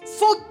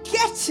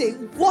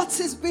 forgetting what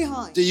is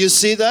behind. Do you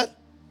see that?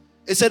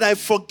 It said, I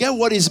forget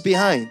what is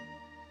behind.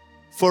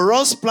 For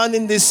us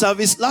planning this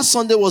service, last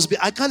Sunday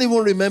I can't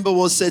even remember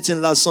what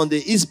setting last Sunday.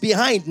 It's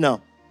behind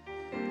now.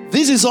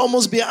 This is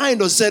almost behind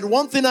us. Said,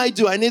 one thing I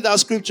do, I need that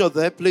scripture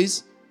there,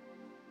 please.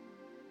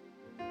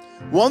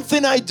 One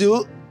thing I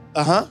do,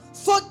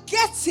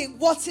 forgetting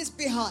what is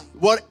behind.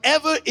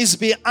 Whatever is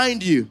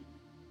behind you,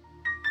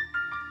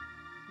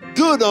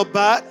 good or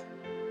bad,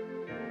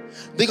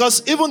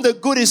 because even the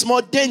good is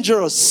more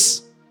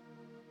dangerous.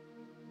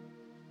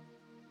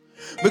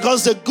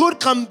 Because the good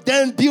can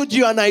then build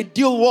you an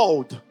ideal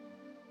world.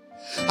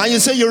 And you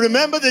say, you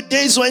remember the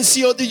days when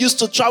COD used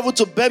to travel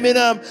to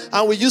Birmingham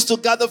and we used to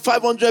gather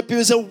 500 people.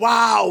 You say,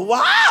 wow,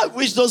 I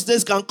wish those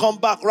days can come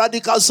back.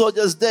 Radical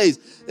Soldiers days.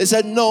 They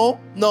said, no.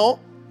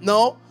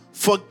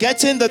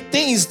 Forgetting the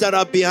things that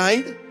are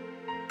behind.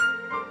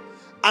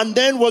 And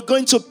then we're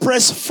going to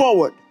press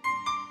forward.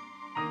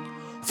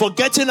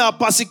 Forgetting our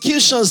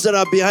persecutions that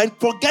are behind.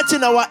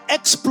 Forgetting our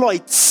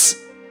exploits.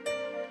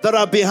 that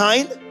are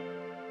behind?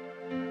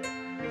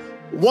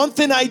 One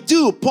thing I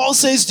do, Paul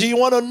says, do you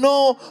want to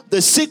know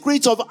the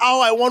secret of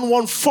how I won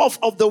 1/4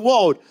 of the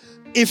world?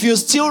 If you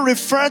still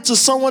refer to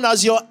someone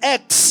as your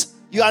ex,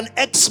 you're an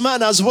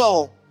ex-man as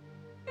well.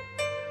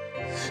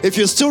 If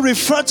you still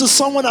refer to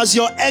someone as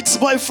your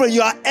ex-boyfriend,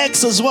 you are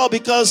ex as well,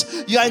 because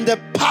you are in the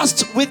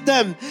past with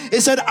them. He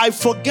said, I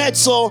forget.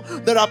 So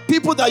there are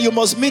people that you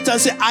must meet and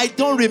say, I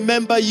don't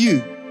remember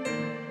you.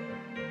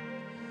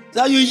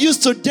 That you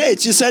used to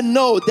date. You said,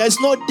 no, there's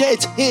no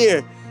date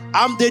here.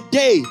 I'm the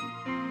day.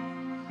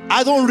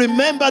 I don't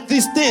remember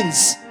these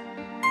things.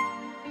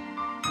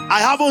 I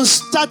haven't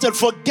started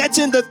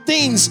forgetting the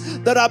things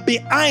that are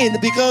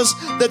behind, because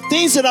the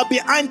things that are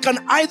behind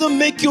can either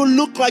make you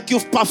look like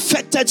you've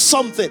perfected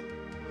something.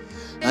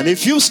 And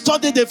if you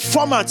study the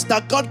format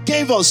that God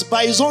gave us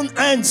by His own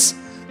hands,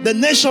 the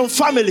Nation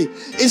family,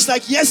 it's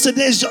like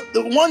yesterday's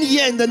 1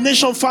 year in the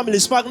Nation family,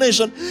 Spark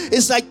Nation,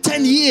 it's like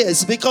 10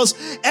 years, because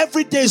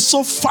every day is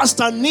so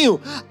fast and new.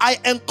 I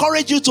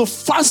encourage you to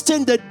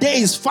fasten the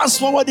days, fast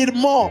forward it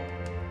more.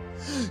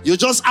 You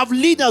just have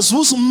leaders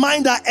whose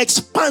mind are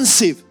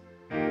expansive,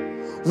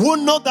 who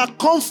know that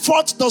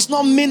comfort does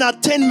not mean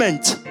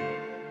attainment.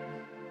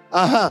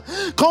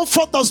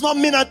 Comfort does not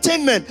mean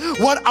attainment.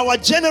 What our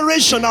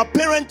generation, our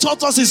parents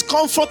taught us is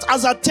comfort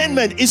as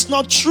attainment. It's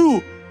not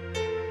true.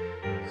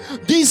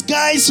 These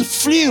guys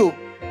flew.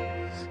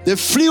 They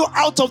flew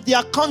out of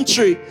their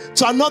country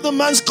to another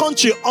man's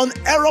country on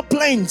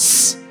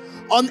aeroplanes,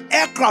 on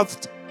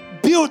aircraft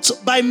built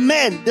by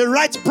men, the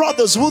Wright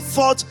brothers, who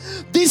thought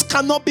this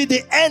cannot be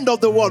the end of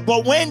the world.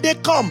 But when they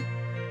come,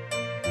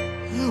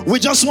 we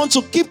just want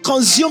to keep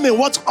consuming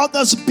what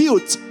others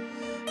built.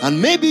 And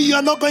maybe you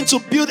are not going to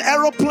build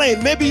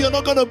aeroplane. Maybe you're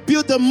not going to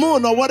build the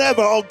moon or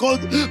whatever, or go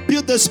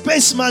build the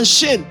space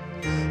machine.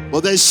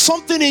 But there's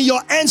something in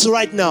your hands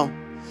right now.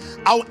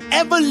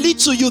 However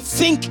little you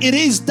think it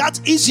is,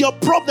 that is your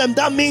problem.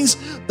 That means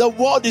the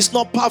world is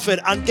not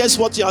perfect. And guess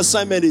what your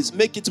assignment is?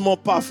 Make it more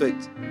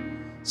perfect.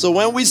 So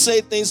when we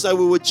say things like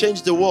we will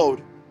change the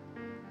world,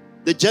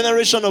 the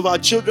generation of our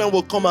children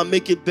will come and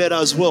make it better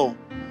as well.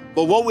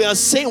 But what we are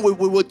saying we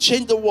will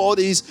change the world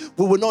is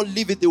we will not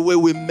leave it the way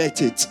we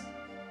met it.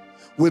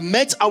 We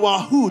met our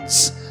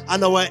hoods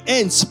and our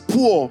ends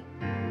poor.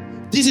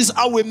 This is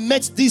how we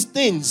met these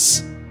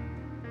things.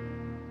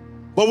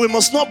 But we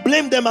must not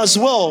blame them as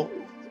well.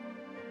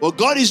 What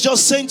God is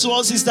just saying to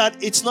us is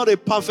that it's not a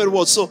perfect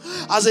world. So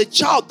as a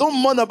child, don't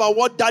mourn about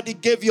what daddy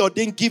gave you or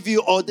didn't give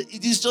you.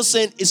 It is just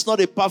saying it's not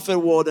a perfect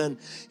world. And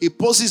He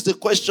poses the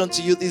question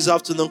to you this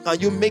afternoon, can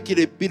you make it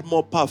a bit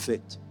more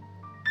perfect?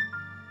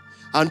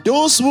 And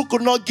those who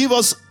could not give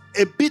us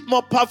a bit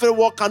more perfect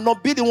world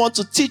cannot be the one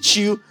to teach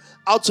you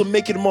how to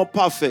make it more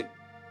perfect.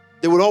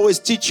 They will always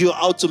teach you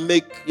how to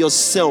make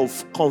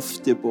yourself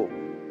comfortable.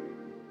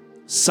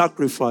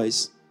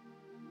 Sacrifice.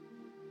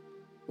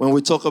 When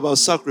we talk about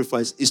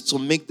sacrifice, is to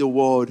make the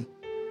world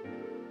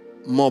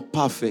more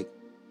perfect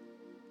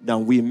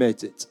than we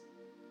met it.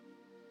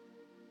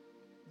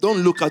 Don't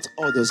look at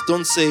others.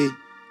 Don't say,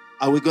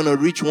 are we going to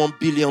reach 1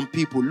 billion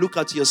people? Look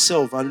at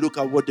yourself and look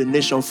at what the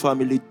Nation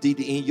family did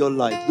in your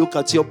life. Look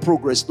at your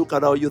progress. Look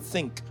at how you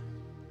think.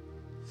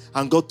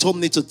 And God told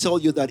me to tell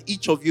you that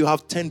each of you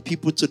have 10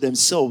 people to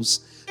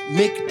themselves.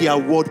 Make their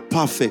world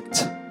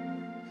perfect.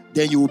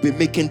 Then you will be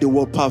making the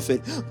world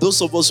perfect.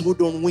 Those of us who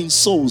don't win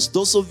souls,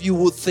 those of you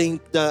who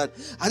think that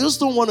I just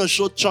don't want to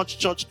show church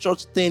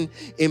thing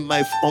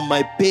on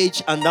my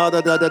page and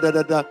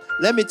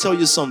Let me tell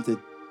you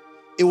something.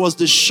 It was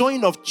the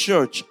showing of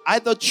church,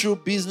 either through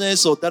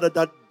business or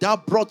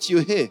that brought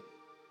you here.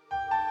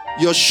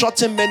 You're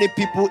shutting many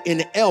people in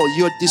hell.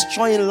 You're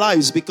destroying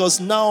lives because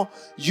now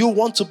you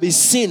want to be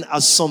seen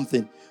as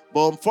something.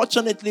 But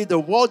unfortunately, the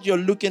world you're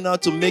looking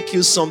at to make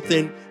you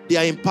something, they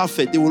are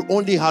imperfect. They will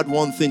only add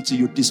one thing to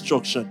you,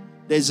 destruction.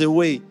 There's a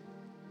way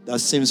that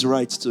seems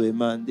right to a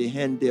man. The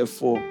end,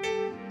 therefore,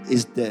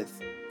 is death.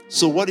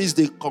 So what is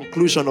the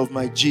conclusion of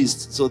my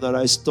gist so that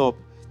I stop?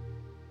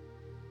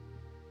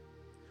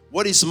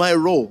 What is my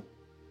role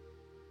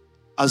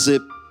as a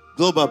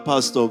global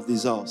pastor of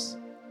this house?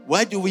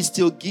 Why do we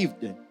still give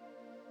then?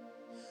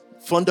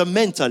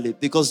 Fundamentally,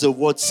 because the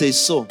word says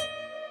so.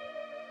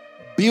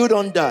 Build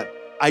on that.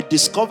 I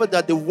discovered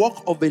that the work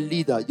of a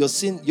leader,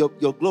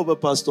 your global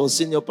pastor,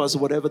 senior pastor,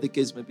 whatever the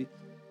case may be,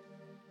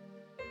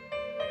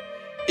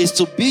 is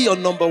to be your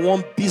number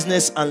one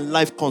business and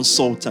life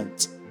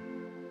consultant.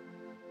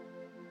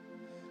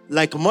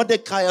 Like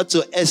Mordecai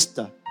to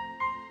Esther.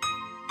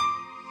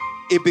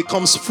 It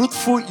becomes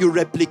fruitful, you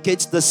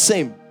replicate the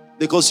same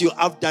because you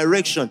have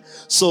direction.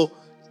 So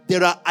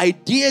there are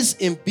ideas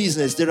in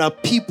business, there are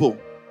people.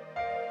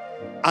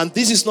 And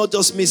this is not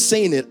just me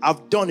saying it,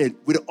 I've done it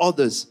with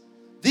others.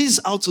 This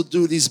is how to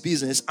do this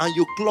business and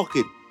you clock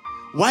it.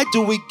 Why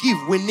do we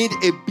give? We need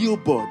a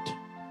billboard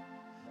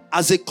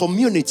as a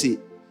community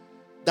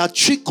that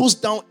trickles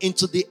down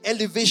into the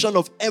elevation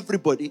of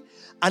everybody.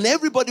 And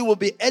everybody will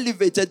be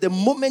elevated the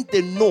moment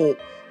they know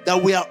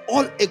that we are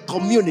all a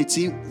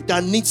community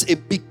that needs a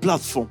big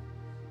platform.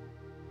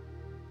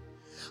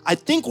 I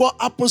think what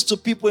happens to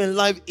people in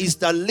life is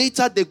that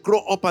later they grow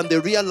up and they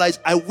realize,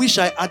 I wish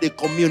I had a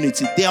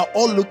community. They are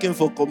all looking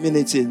for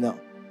community now.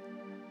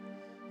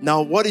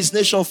 Now, what is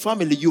nation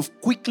family? You've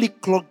quickly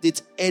clocked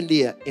it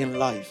earlier in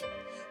life,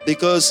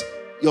 because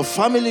your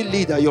family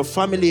leader, your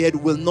family head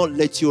will not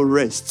let you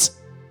rest.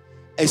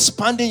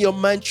 Expanding your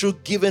mind through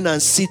giving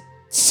and see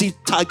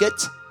target,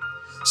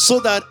 so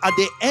that at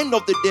the end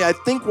of the day, I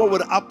think what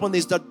would happen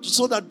is that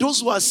so that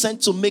those who are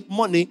sent to make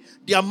money,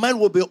 their mind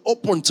will be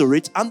open to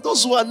it, and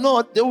those who are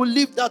not, they will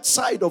leave that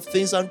side of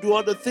things and do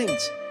other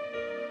things.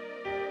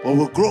 But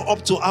we'll grow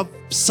up to have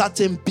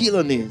certain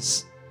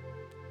billionaires.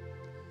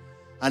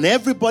 And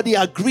everybody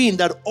agreeing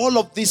that all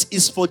of this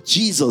is for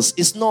Jesus.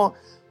 It's not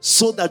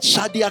so that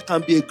Shadia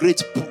can be a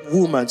great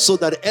woman, so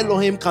that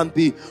Elohim can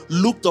be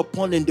looked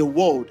upon in the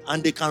world,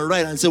 and they can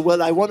write and say,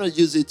 well, I want to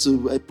use it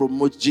to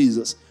promote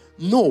Jesus.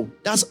 No,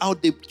 that's how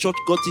the church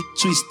got it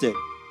twisted.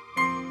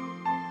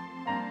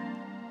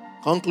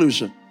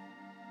 Conclusion.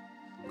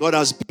 God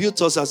has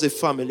built us as a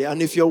family.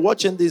 And if you're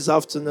watching this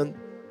afternoon,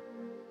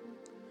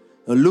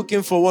 you're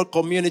looking for what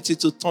community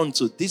to turn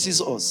to, this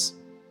is us.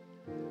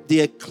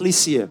 The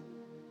ecclesia.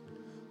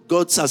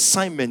 God's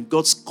assignment,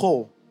 God's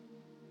call.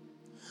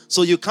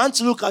 So you can't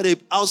look at a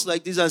house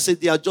like this and say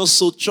they are just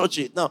so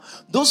churchy. Now,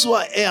 those who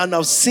are here and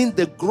have seen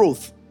the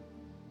growth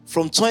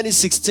from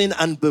 2016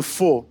 and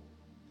before,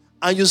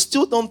 and you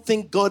still don't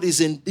think God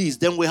is in this,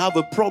 then we have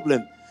a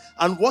problem.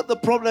 And what the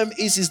problem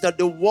is that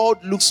the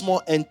world looks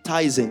more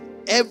enticing.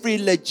 Every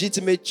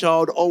legitimate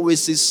child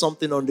always sees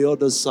something on the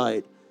other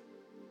side.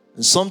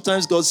 And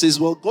sometimes God says,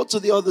 well, go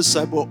to the other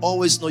side, but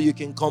always know you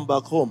can come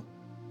back home.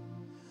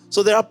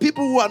 So there are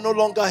people who are no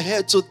longer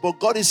here too, but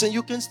God is saying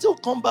you can still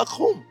come back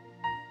home.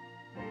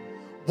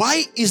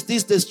 Why is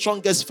this the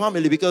strongest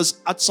family?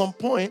 Because at some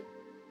point,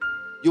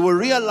 you will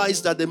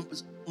realize that the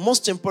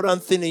most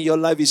important thing in your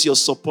life is your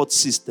support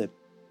system.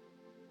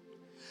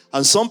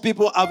 And some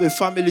people have a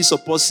family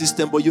support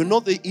system, but you know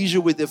the issue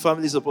with the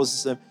family support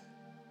system.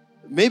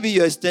 Maybe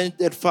your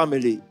extended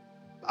family,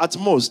 at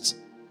most,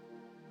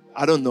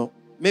 I don't know,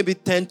 maybe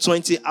 10,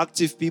 20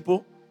 active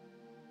people,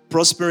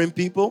 prospering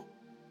people.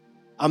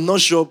 I'm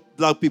not sure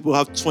black people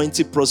have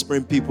 20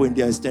 prospering people in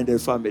their extended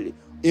family.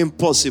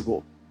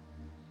 Impossible.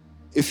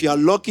 If you are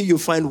lucky, you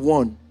find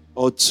one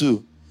or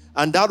two.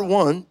 And that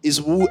one is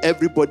who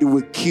everybody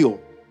will kill.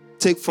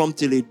 Take from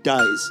till he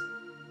dies.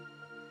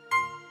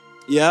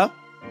 Yeah?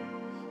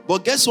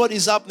 But guess what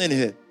is happening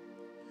here?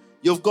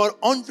 You've got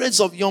hundreds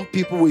of young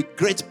people with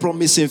great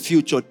promising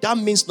future. That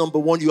means, number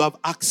one, you have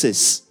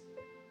access.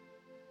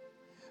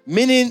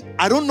 Meaning,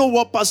 I don't know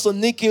what Pastor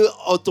Nicky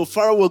or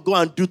Tofara will go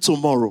and do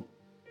tomorrow.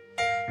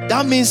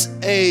 That means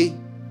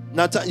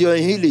Nathan, you're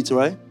in Healit,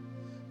 right?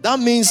 That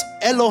means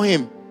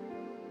Elohim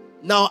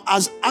now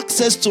has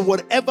access to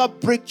whatever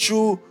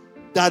breakthrough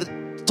that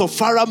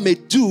Tofara may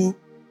do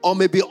or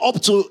may be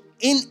up to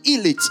in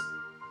Healit.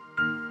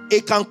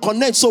 It can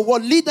connect. So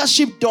what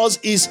leadership does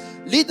is,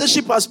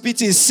 leadership as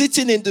PT is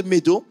sitting in the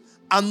middle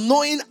and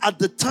knowing at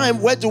the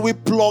time where do we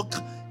plug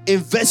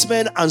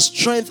investment and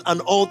strength and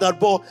all that.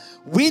 But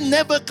we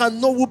never can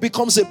know who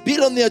becomes a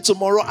billionaire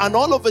tomorrow, and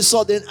all of a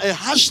sudden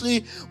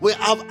Ashley will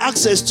have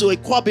access to a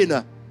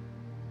Kwabena.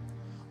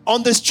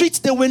 On the streets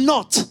they will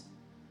not.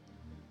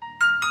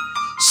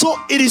 So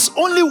it is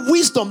only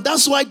wisdom.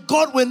 That's why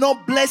God will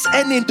not bless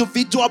any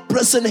individual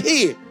person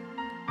here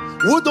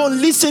who don't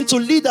listen to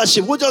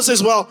leadership, who just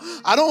says, well,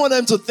 I don't want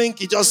them to think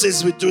he just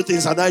says we do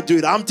things and I do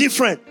it. I'm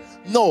different.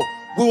 No,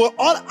 we will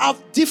all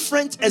have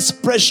different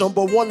expression,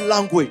 but one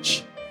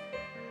language.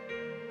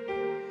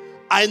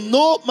 I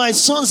know my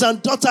sons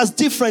and daughters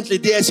differently.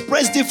 They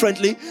express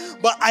differently,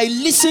 but I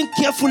listen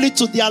carefully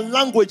to their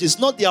languages,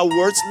 not their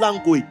words,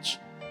 language.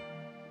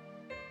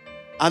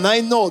 And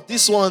I know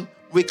this one,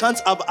 we can't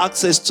have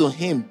access to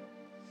him.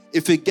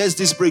 If he gets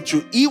this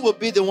breakthrough, he will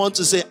be the one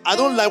to say, I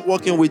don't like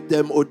working with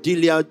them,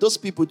 Odelia. Those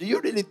people, do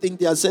you really think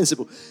they are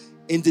sensible?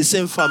 In the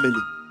same family,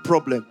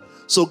 problem.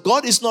 So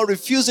God is not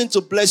refusing to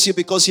bless you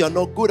because you are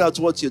not good at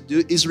what you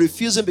do. He's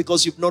refusing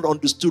because you've not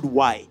understood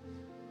why.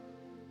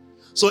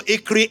 So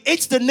it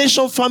creates the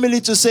nation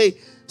family to say,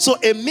 so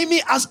a Mimi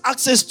has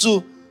access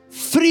to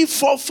 3,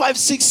 4, 5,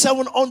 6,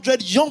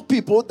 700 young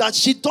people that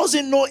she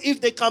doesn't know if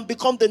they can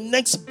become the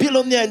next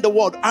billionaire in the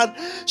world. And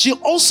she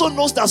also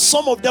knows that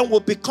some of them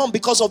will become,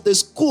 because of the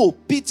school,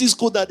 PT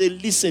school that they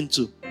listen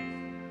to.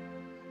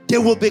 They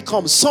will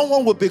become,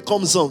 someone will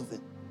become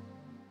something.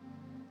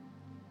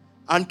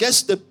 And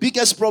guess the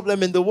biggest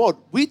problem in the world?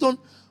 We don't,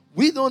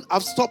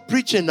 I've stopped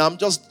preaching now, I'm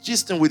just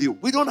gisting with you.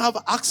 We don't have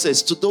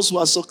access to those who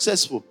are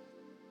successful.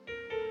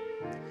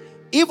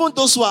 Even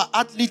those who are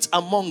athletes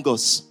among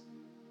us.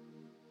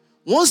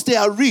 Once they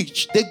are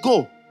rich, they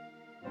go.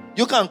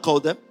 You can't call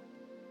them.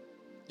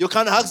 You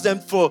can't ask them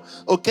for,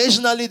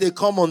 occasionally they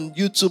come on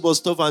YouTube or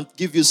stuff and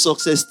give you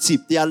success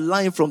tip. They are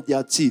lying from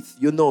their teeth.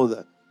 You know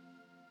that.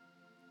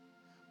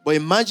 But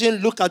imagine,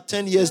 look at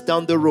 10 years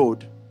down the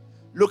road.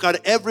 Look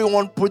at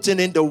everyone putting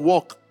in the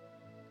work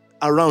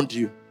around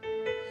you.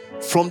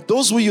 From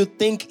those who you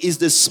think is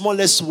the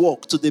smallest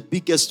work to the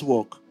biggest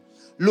work.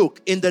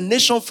 Look, in the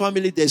nation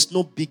family, there's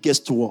no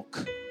biggest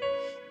work.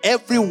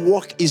 Every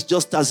work is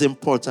just as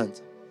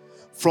important.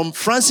 From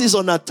Francis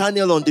or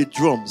Nathaniel on the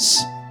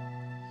drums,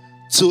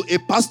 to a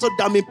Pastor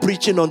Dami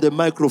preaching on the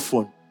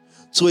microphone,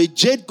 to a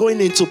Jade going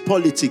into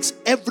politics,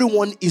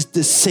 everyone is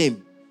the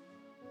same.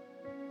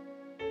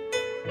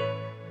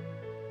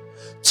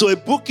 To a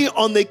Bookie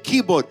on the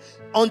keyboard,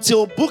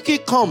 until Bookie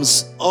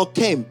comes or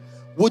came,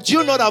 would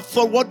you not have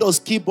thought, what does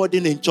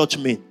keyboarding in church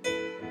mean?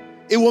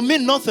 It will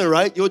mean nothing,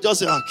 right? You'll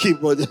just say,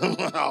 keyboard.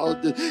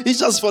 He's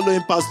just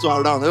following pastor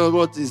around.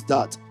 What is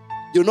that?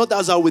 You know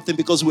that's how we think,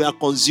 because we are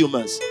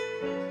consumers.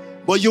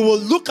 But you will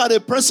look at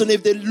a person,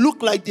 if they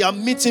look like they are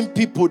meeting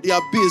people, they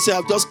are busy. Say,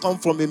 I've just come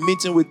from a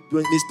meeting with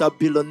Mr.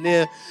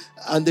 Billionaire.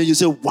 And then you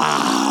say,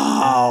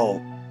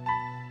 wow.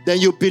 Then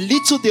you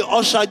belittle the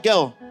usher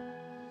girl.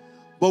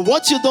 But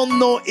what you don't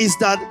know is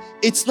that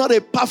it's not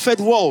a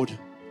perfect world.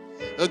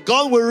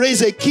 God will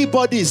raise a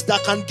keyboardist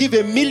that can give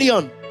 1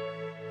 million.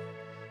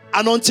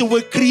 And until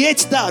we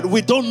create that,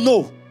 we don't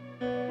know.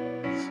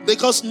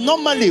 Because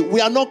normally we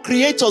are not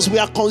creators, we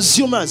are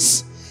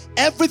consumers.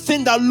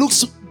 Everything that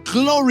looks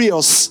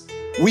glorious,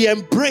 we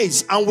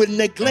embrace, and we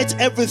neglect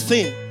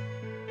everything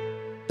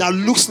that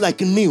looks like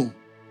new.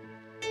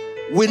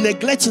 We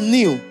neglect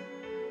new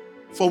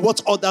for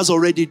what others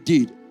already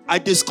did. I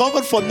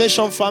discovered for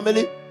Nation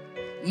Family,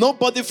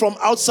 nobody from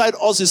outside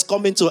us is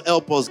coming to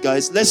help us,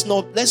 guys. Let's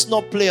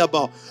not play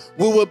about.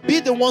 We will be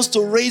the ones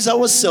to raise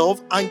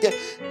ourselves and get.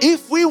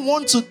 If we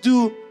want to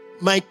do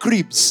my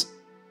cribs,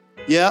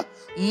 yeah,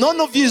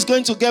 none of you is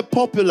going to get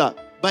popular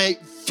by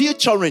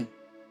featuring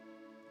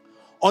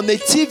on a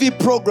TV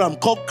program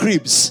called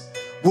Cribs.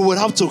 We will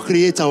have to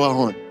create our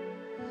own.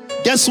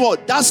 Guess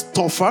what? That's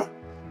tougher,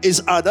 it's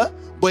harder,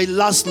 but it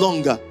lasts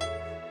longer.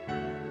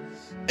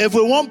 If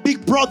we want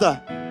Big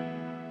Brother,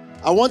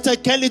 I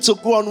wanted Kelly to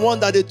go on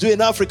one that they do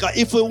in Africa.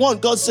 If we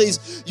want, God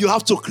says, you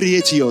have to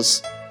create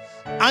yours.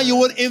 And you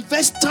will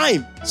invest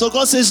time. So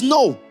God says,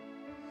 no.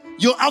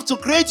 You have to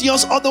create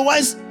yours,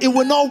 otherwise it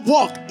will not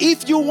work.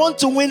 If you want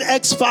to win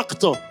X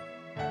Factor,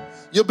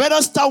 you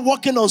better start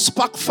working on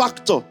Spark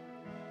Factor.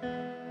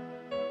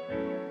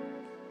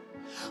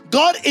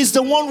 God is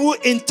the one who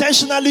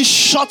intentionally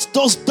shut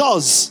those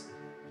doors.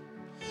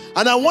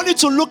 And I want you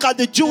to look at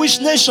the Jewish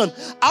nation.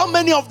 How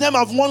many of them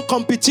have won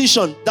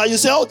competition that you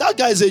say, oh, that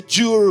guy is a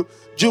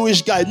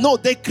Jewish guy? No,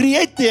 they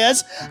create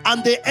theirs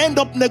and they end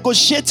up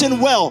negotiating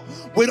well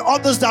with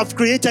others that have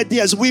created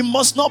theirs. We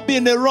must not be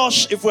in a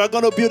rush if we are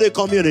going to build a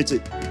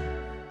community.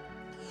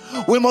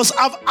 We must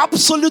have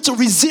absolute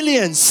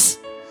resilience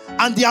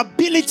and the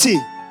ability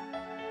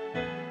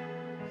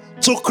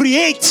to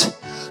create.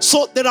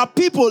 So there are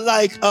people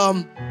like,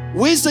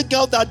 who is the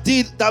girl that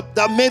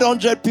made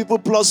 100 people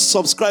plus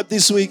subscribe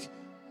this week?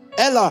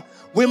 Ella.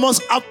 We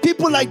must have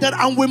people like that,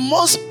 and we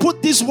must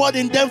put this word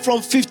in them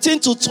from 15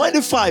 to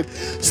 25.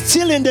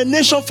 Still in the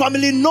Nation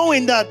Family,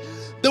 knowing that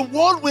the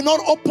world will not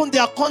open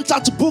their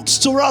contact books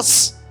to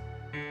us.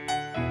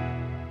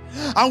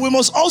 And we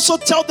must also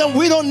tell them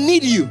we don't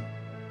need you.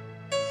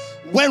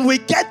 When we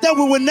get there,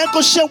 we will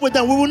negotiate with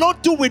them. We will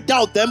not do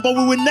without them, but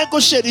we will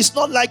negotiate. It's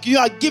not like you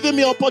are giving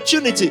me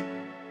opportunity.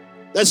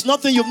 There's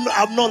nothing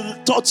I've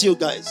not taught you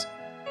guys.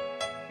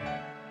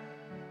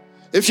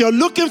 If you're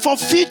looking for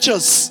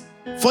features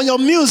for your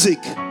music,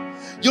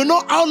 you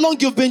know how long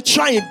you've been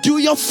trying. Do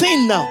your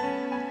thing now.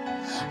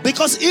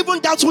 Because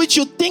even that which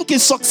you think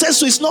is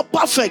successful is not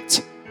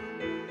perfect.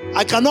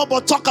 I cannot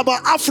but talk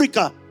about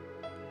Africa.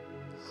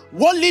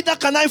 What leader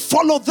can I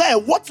follow there?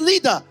 What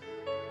leader?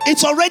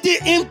 It's already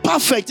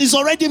imperfect. It's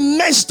already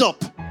messed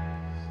up.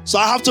 So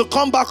I have to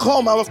come back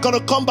home. I've got to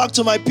come back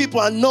to my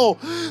people and know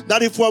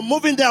that if we're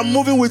moving there, I'm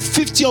moving with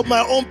 50 of my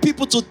own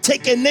people to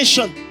take a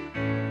nation.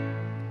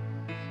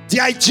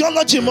 The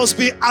ideology must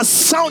be as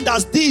sound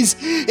as this.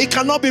 It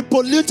cannot be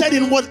polluted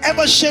in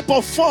whatever shape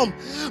or form.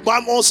 But I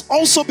must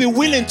also be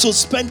willing to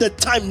spend the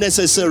time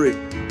necessary.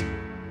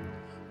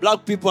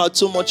 Black people are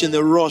too much in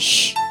a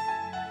rush.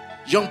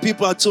 Young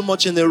people are too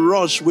much in a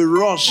rush. We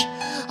rush.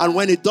 And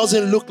when it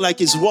doesn't look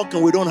like it's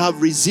working, we don't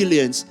have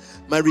resilience.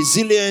 My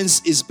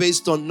resilience is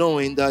based on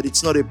knowing that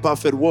it's not a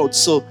perfect world.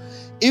 So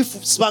if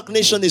Spark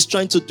Nation is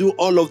trying to do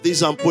all of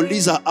this and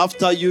police are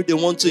after you, they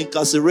want to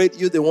incarcerate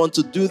you, they want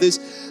to do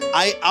this,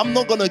 I'm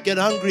not going to get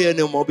angry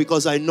anymore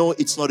because I know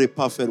it's not a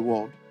perfect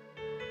world.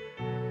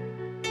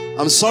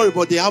 I'm sorry,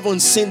 but they haven't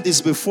seen this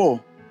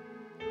before.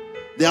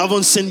 They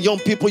haven't seen young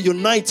people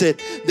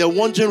united. They're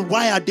wondering,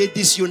 why are they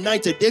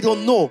disunited? They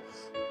don't know.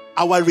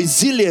 Our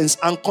resilience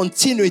and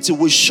continuity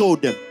will show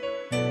them.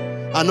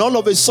 And all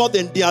of a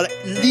sudden, they are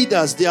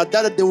leaders. They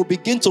will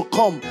begin to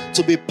come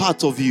to be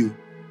part of you.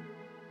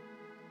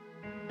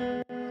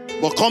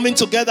 But coming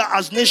together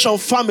as Nation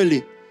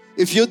Family,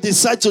 if you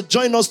decide to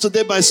join us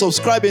today by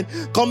subscribing,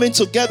 coming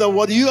together,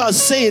 what you are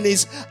saying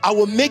is, I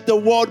will make the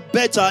world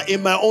better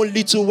in my own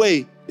little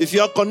way. If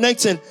you are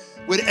connecting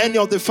with any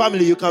of the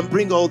family, you can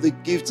bring all the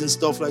gifts and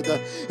stuff like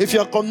that. If you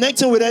are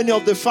connecting with any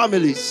of the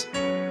families,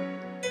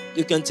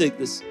 you can take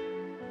this.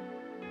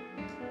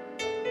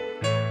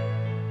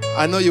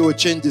 I know you will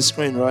change the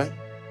screen, right?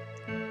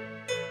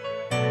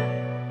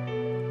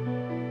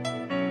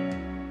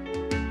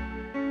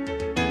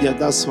 Yeah,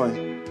 that's fine.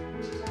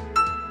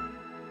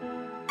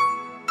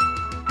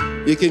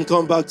 You can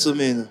come back to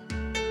me now.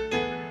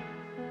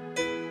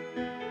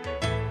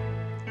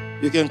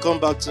 You can come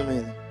back to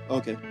me now.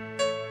 Okay.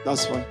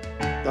 That's fine.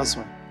 That's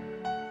fine.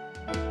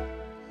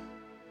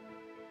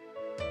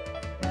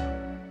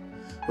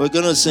 We're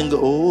going to sing,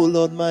 "Oh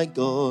Lord my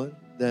God."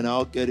 Then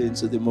I'll get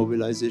into the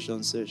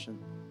mobilization session.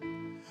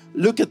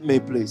 Look at me,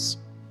 please.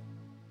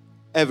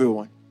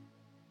 Everyone.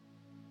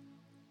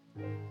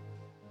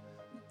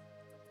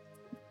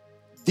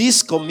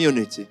 This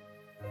community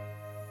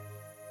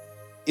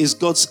is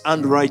God's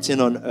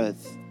handwriting on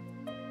earth.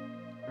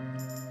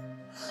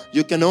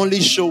 You can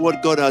only show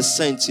what God has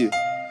sent you.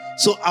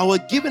 So our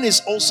giving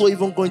is also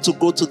even going to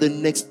go to the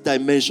next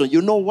dimension.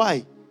 You know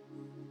why?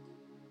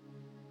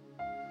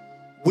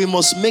 We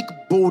must make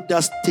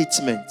bolder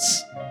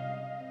statements.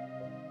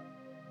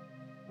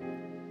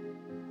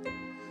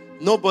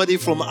 Nobody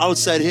from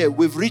outside here.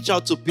 We've reached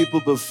out to people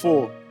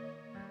before.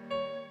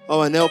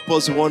 Oh, and help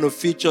us. We want to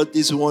feature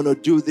this. We want to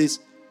do this.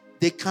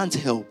 They can't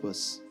help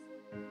us.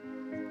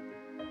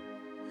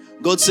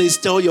 God says,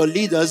 tell your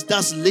leaders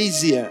that's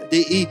lazier.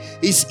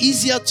 It's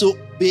easier to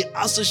be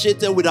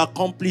associated with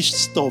accomplished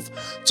stuff.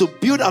 To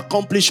build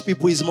accomplished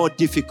people is more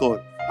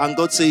difficult. And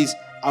God says,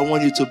 I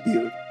want you to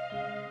build.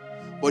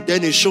 But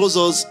then it shows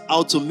us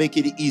how to make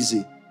it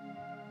easy.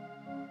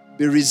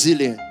 Be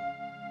resilient.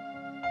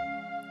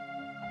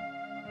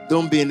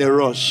 Don't be in a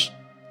rush.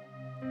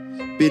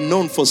 Be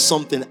known for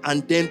something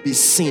and then be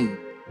seen.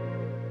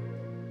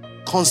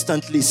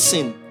 Constantly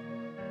seen.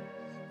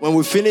 When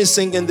we finish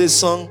singing this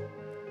song,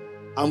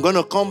 I'm going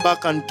to come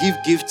back and give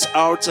gifts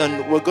out,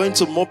 and we're going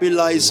to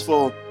mobilize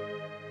for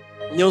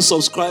new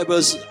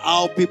subscribers,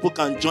 how people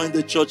can join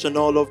the church and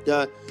all of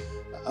that.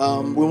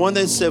 We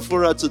wanted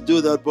Sephora to do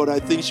that, but I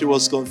think she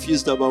was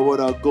confused about what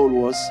our goal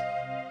was.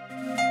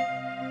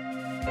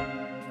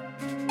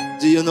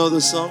 Do you know the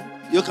song?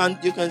 You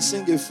can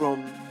sing it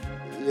from,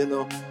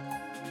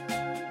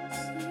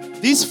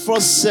 This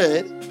first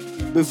set,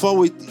 before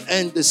we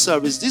end the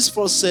service, this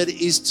first set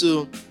is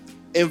to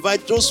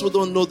invite those who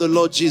don't know the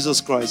Lord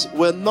Jesus Christ.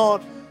 We're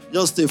not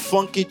just a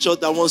funky church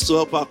that wants to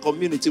help our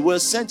community. We're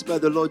sent by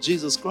the Lord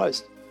Jesus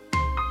Christ.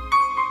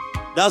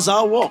 That's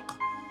our work.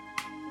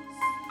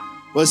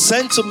 We're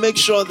sent to make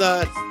sure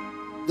that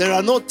there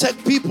are no tech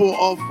people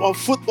or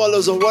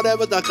footballers or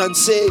whatever that can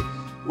say,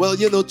 well,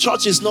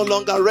 church is no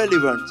longer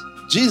relevant.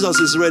 Jesus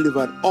is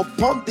relevant.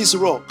 Upon this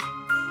rock,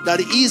 that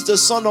He is the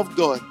Son of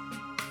God,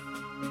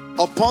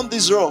 upon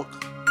this rock,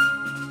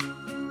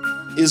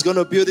 He's going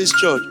to build His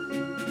church.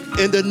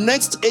 In the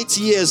next 8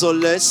 years or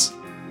less,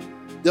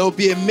 there will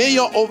be a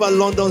mayor over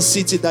London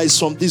City that is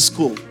from this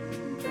school.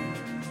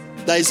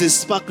 That is a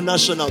Spark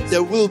National.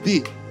 There will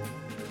be.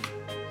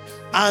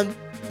 And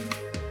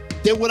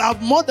they will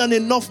have more than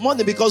enough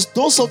money, because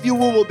those of you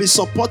who will be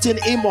supporting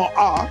him or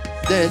her,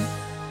 then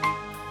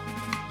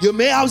you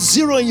may have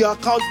zero in your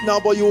account now,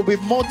 but you will be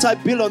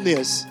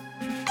multi-billionaires.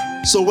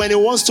 So when he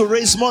wants to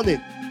raise money,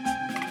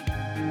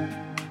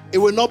 it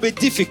will not be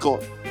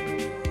difficult.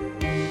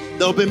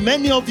 There will be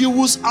many of you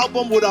whose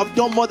album would have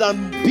done more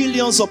than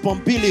billions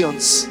upon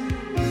billions.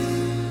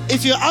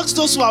 If you ask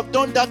those who have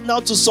done that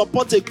now to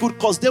support a good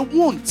cause, they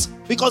won't,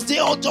 because they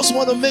all just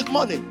want to make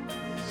money.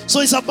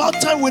 So it's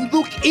about time we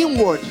look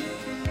inward.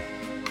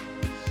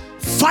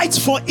 Fight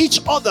for each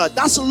other.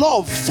 That's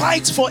love.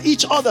 Fight for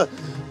each other.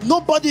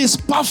 Nobody is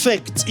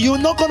perfect. You're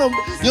not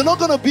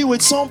gonna be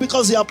with someone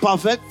because they are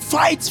perfect.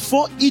 Fight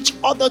for each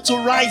other to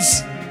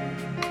rise.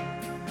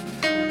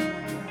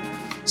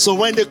 So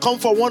when they come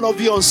for one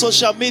of you on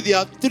social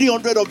media,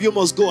 300 of you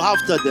must go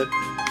after them,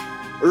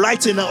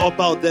 writing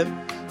about them.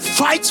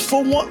 Fight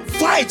for one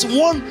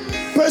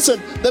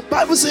person. The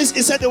Bible says,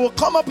 it said they will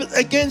come up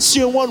against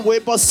you in one way,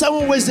 but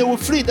 7 ways they will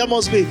flee. There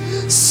must be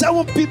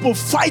 7 people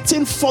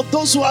fighting for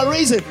those who are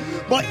raising.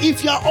 But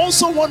if you are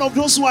also one of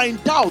those who are in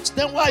doubt,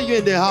 then why are you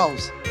in the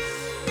house?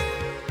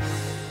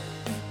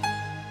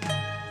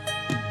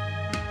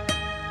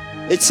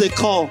 It's a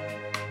call.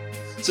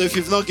 So if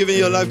you've not given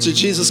your life to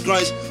Jesus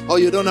Christ, or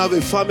you don't have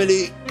a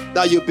family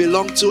that you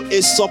belong to,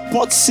 a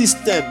support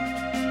system.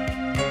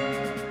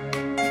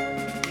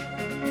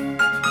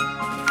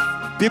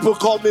 People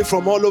call me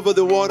from all over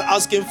the world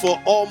asking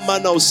for all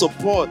manner of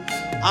support.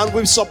 And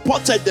we've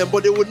supported them,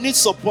 but they would need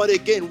support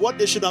again. What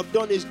they should have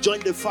done is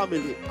join the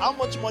family. How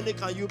much money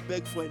can you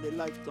beg for in a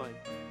lifetime?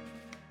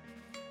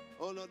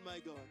 Oh Lord my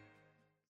God.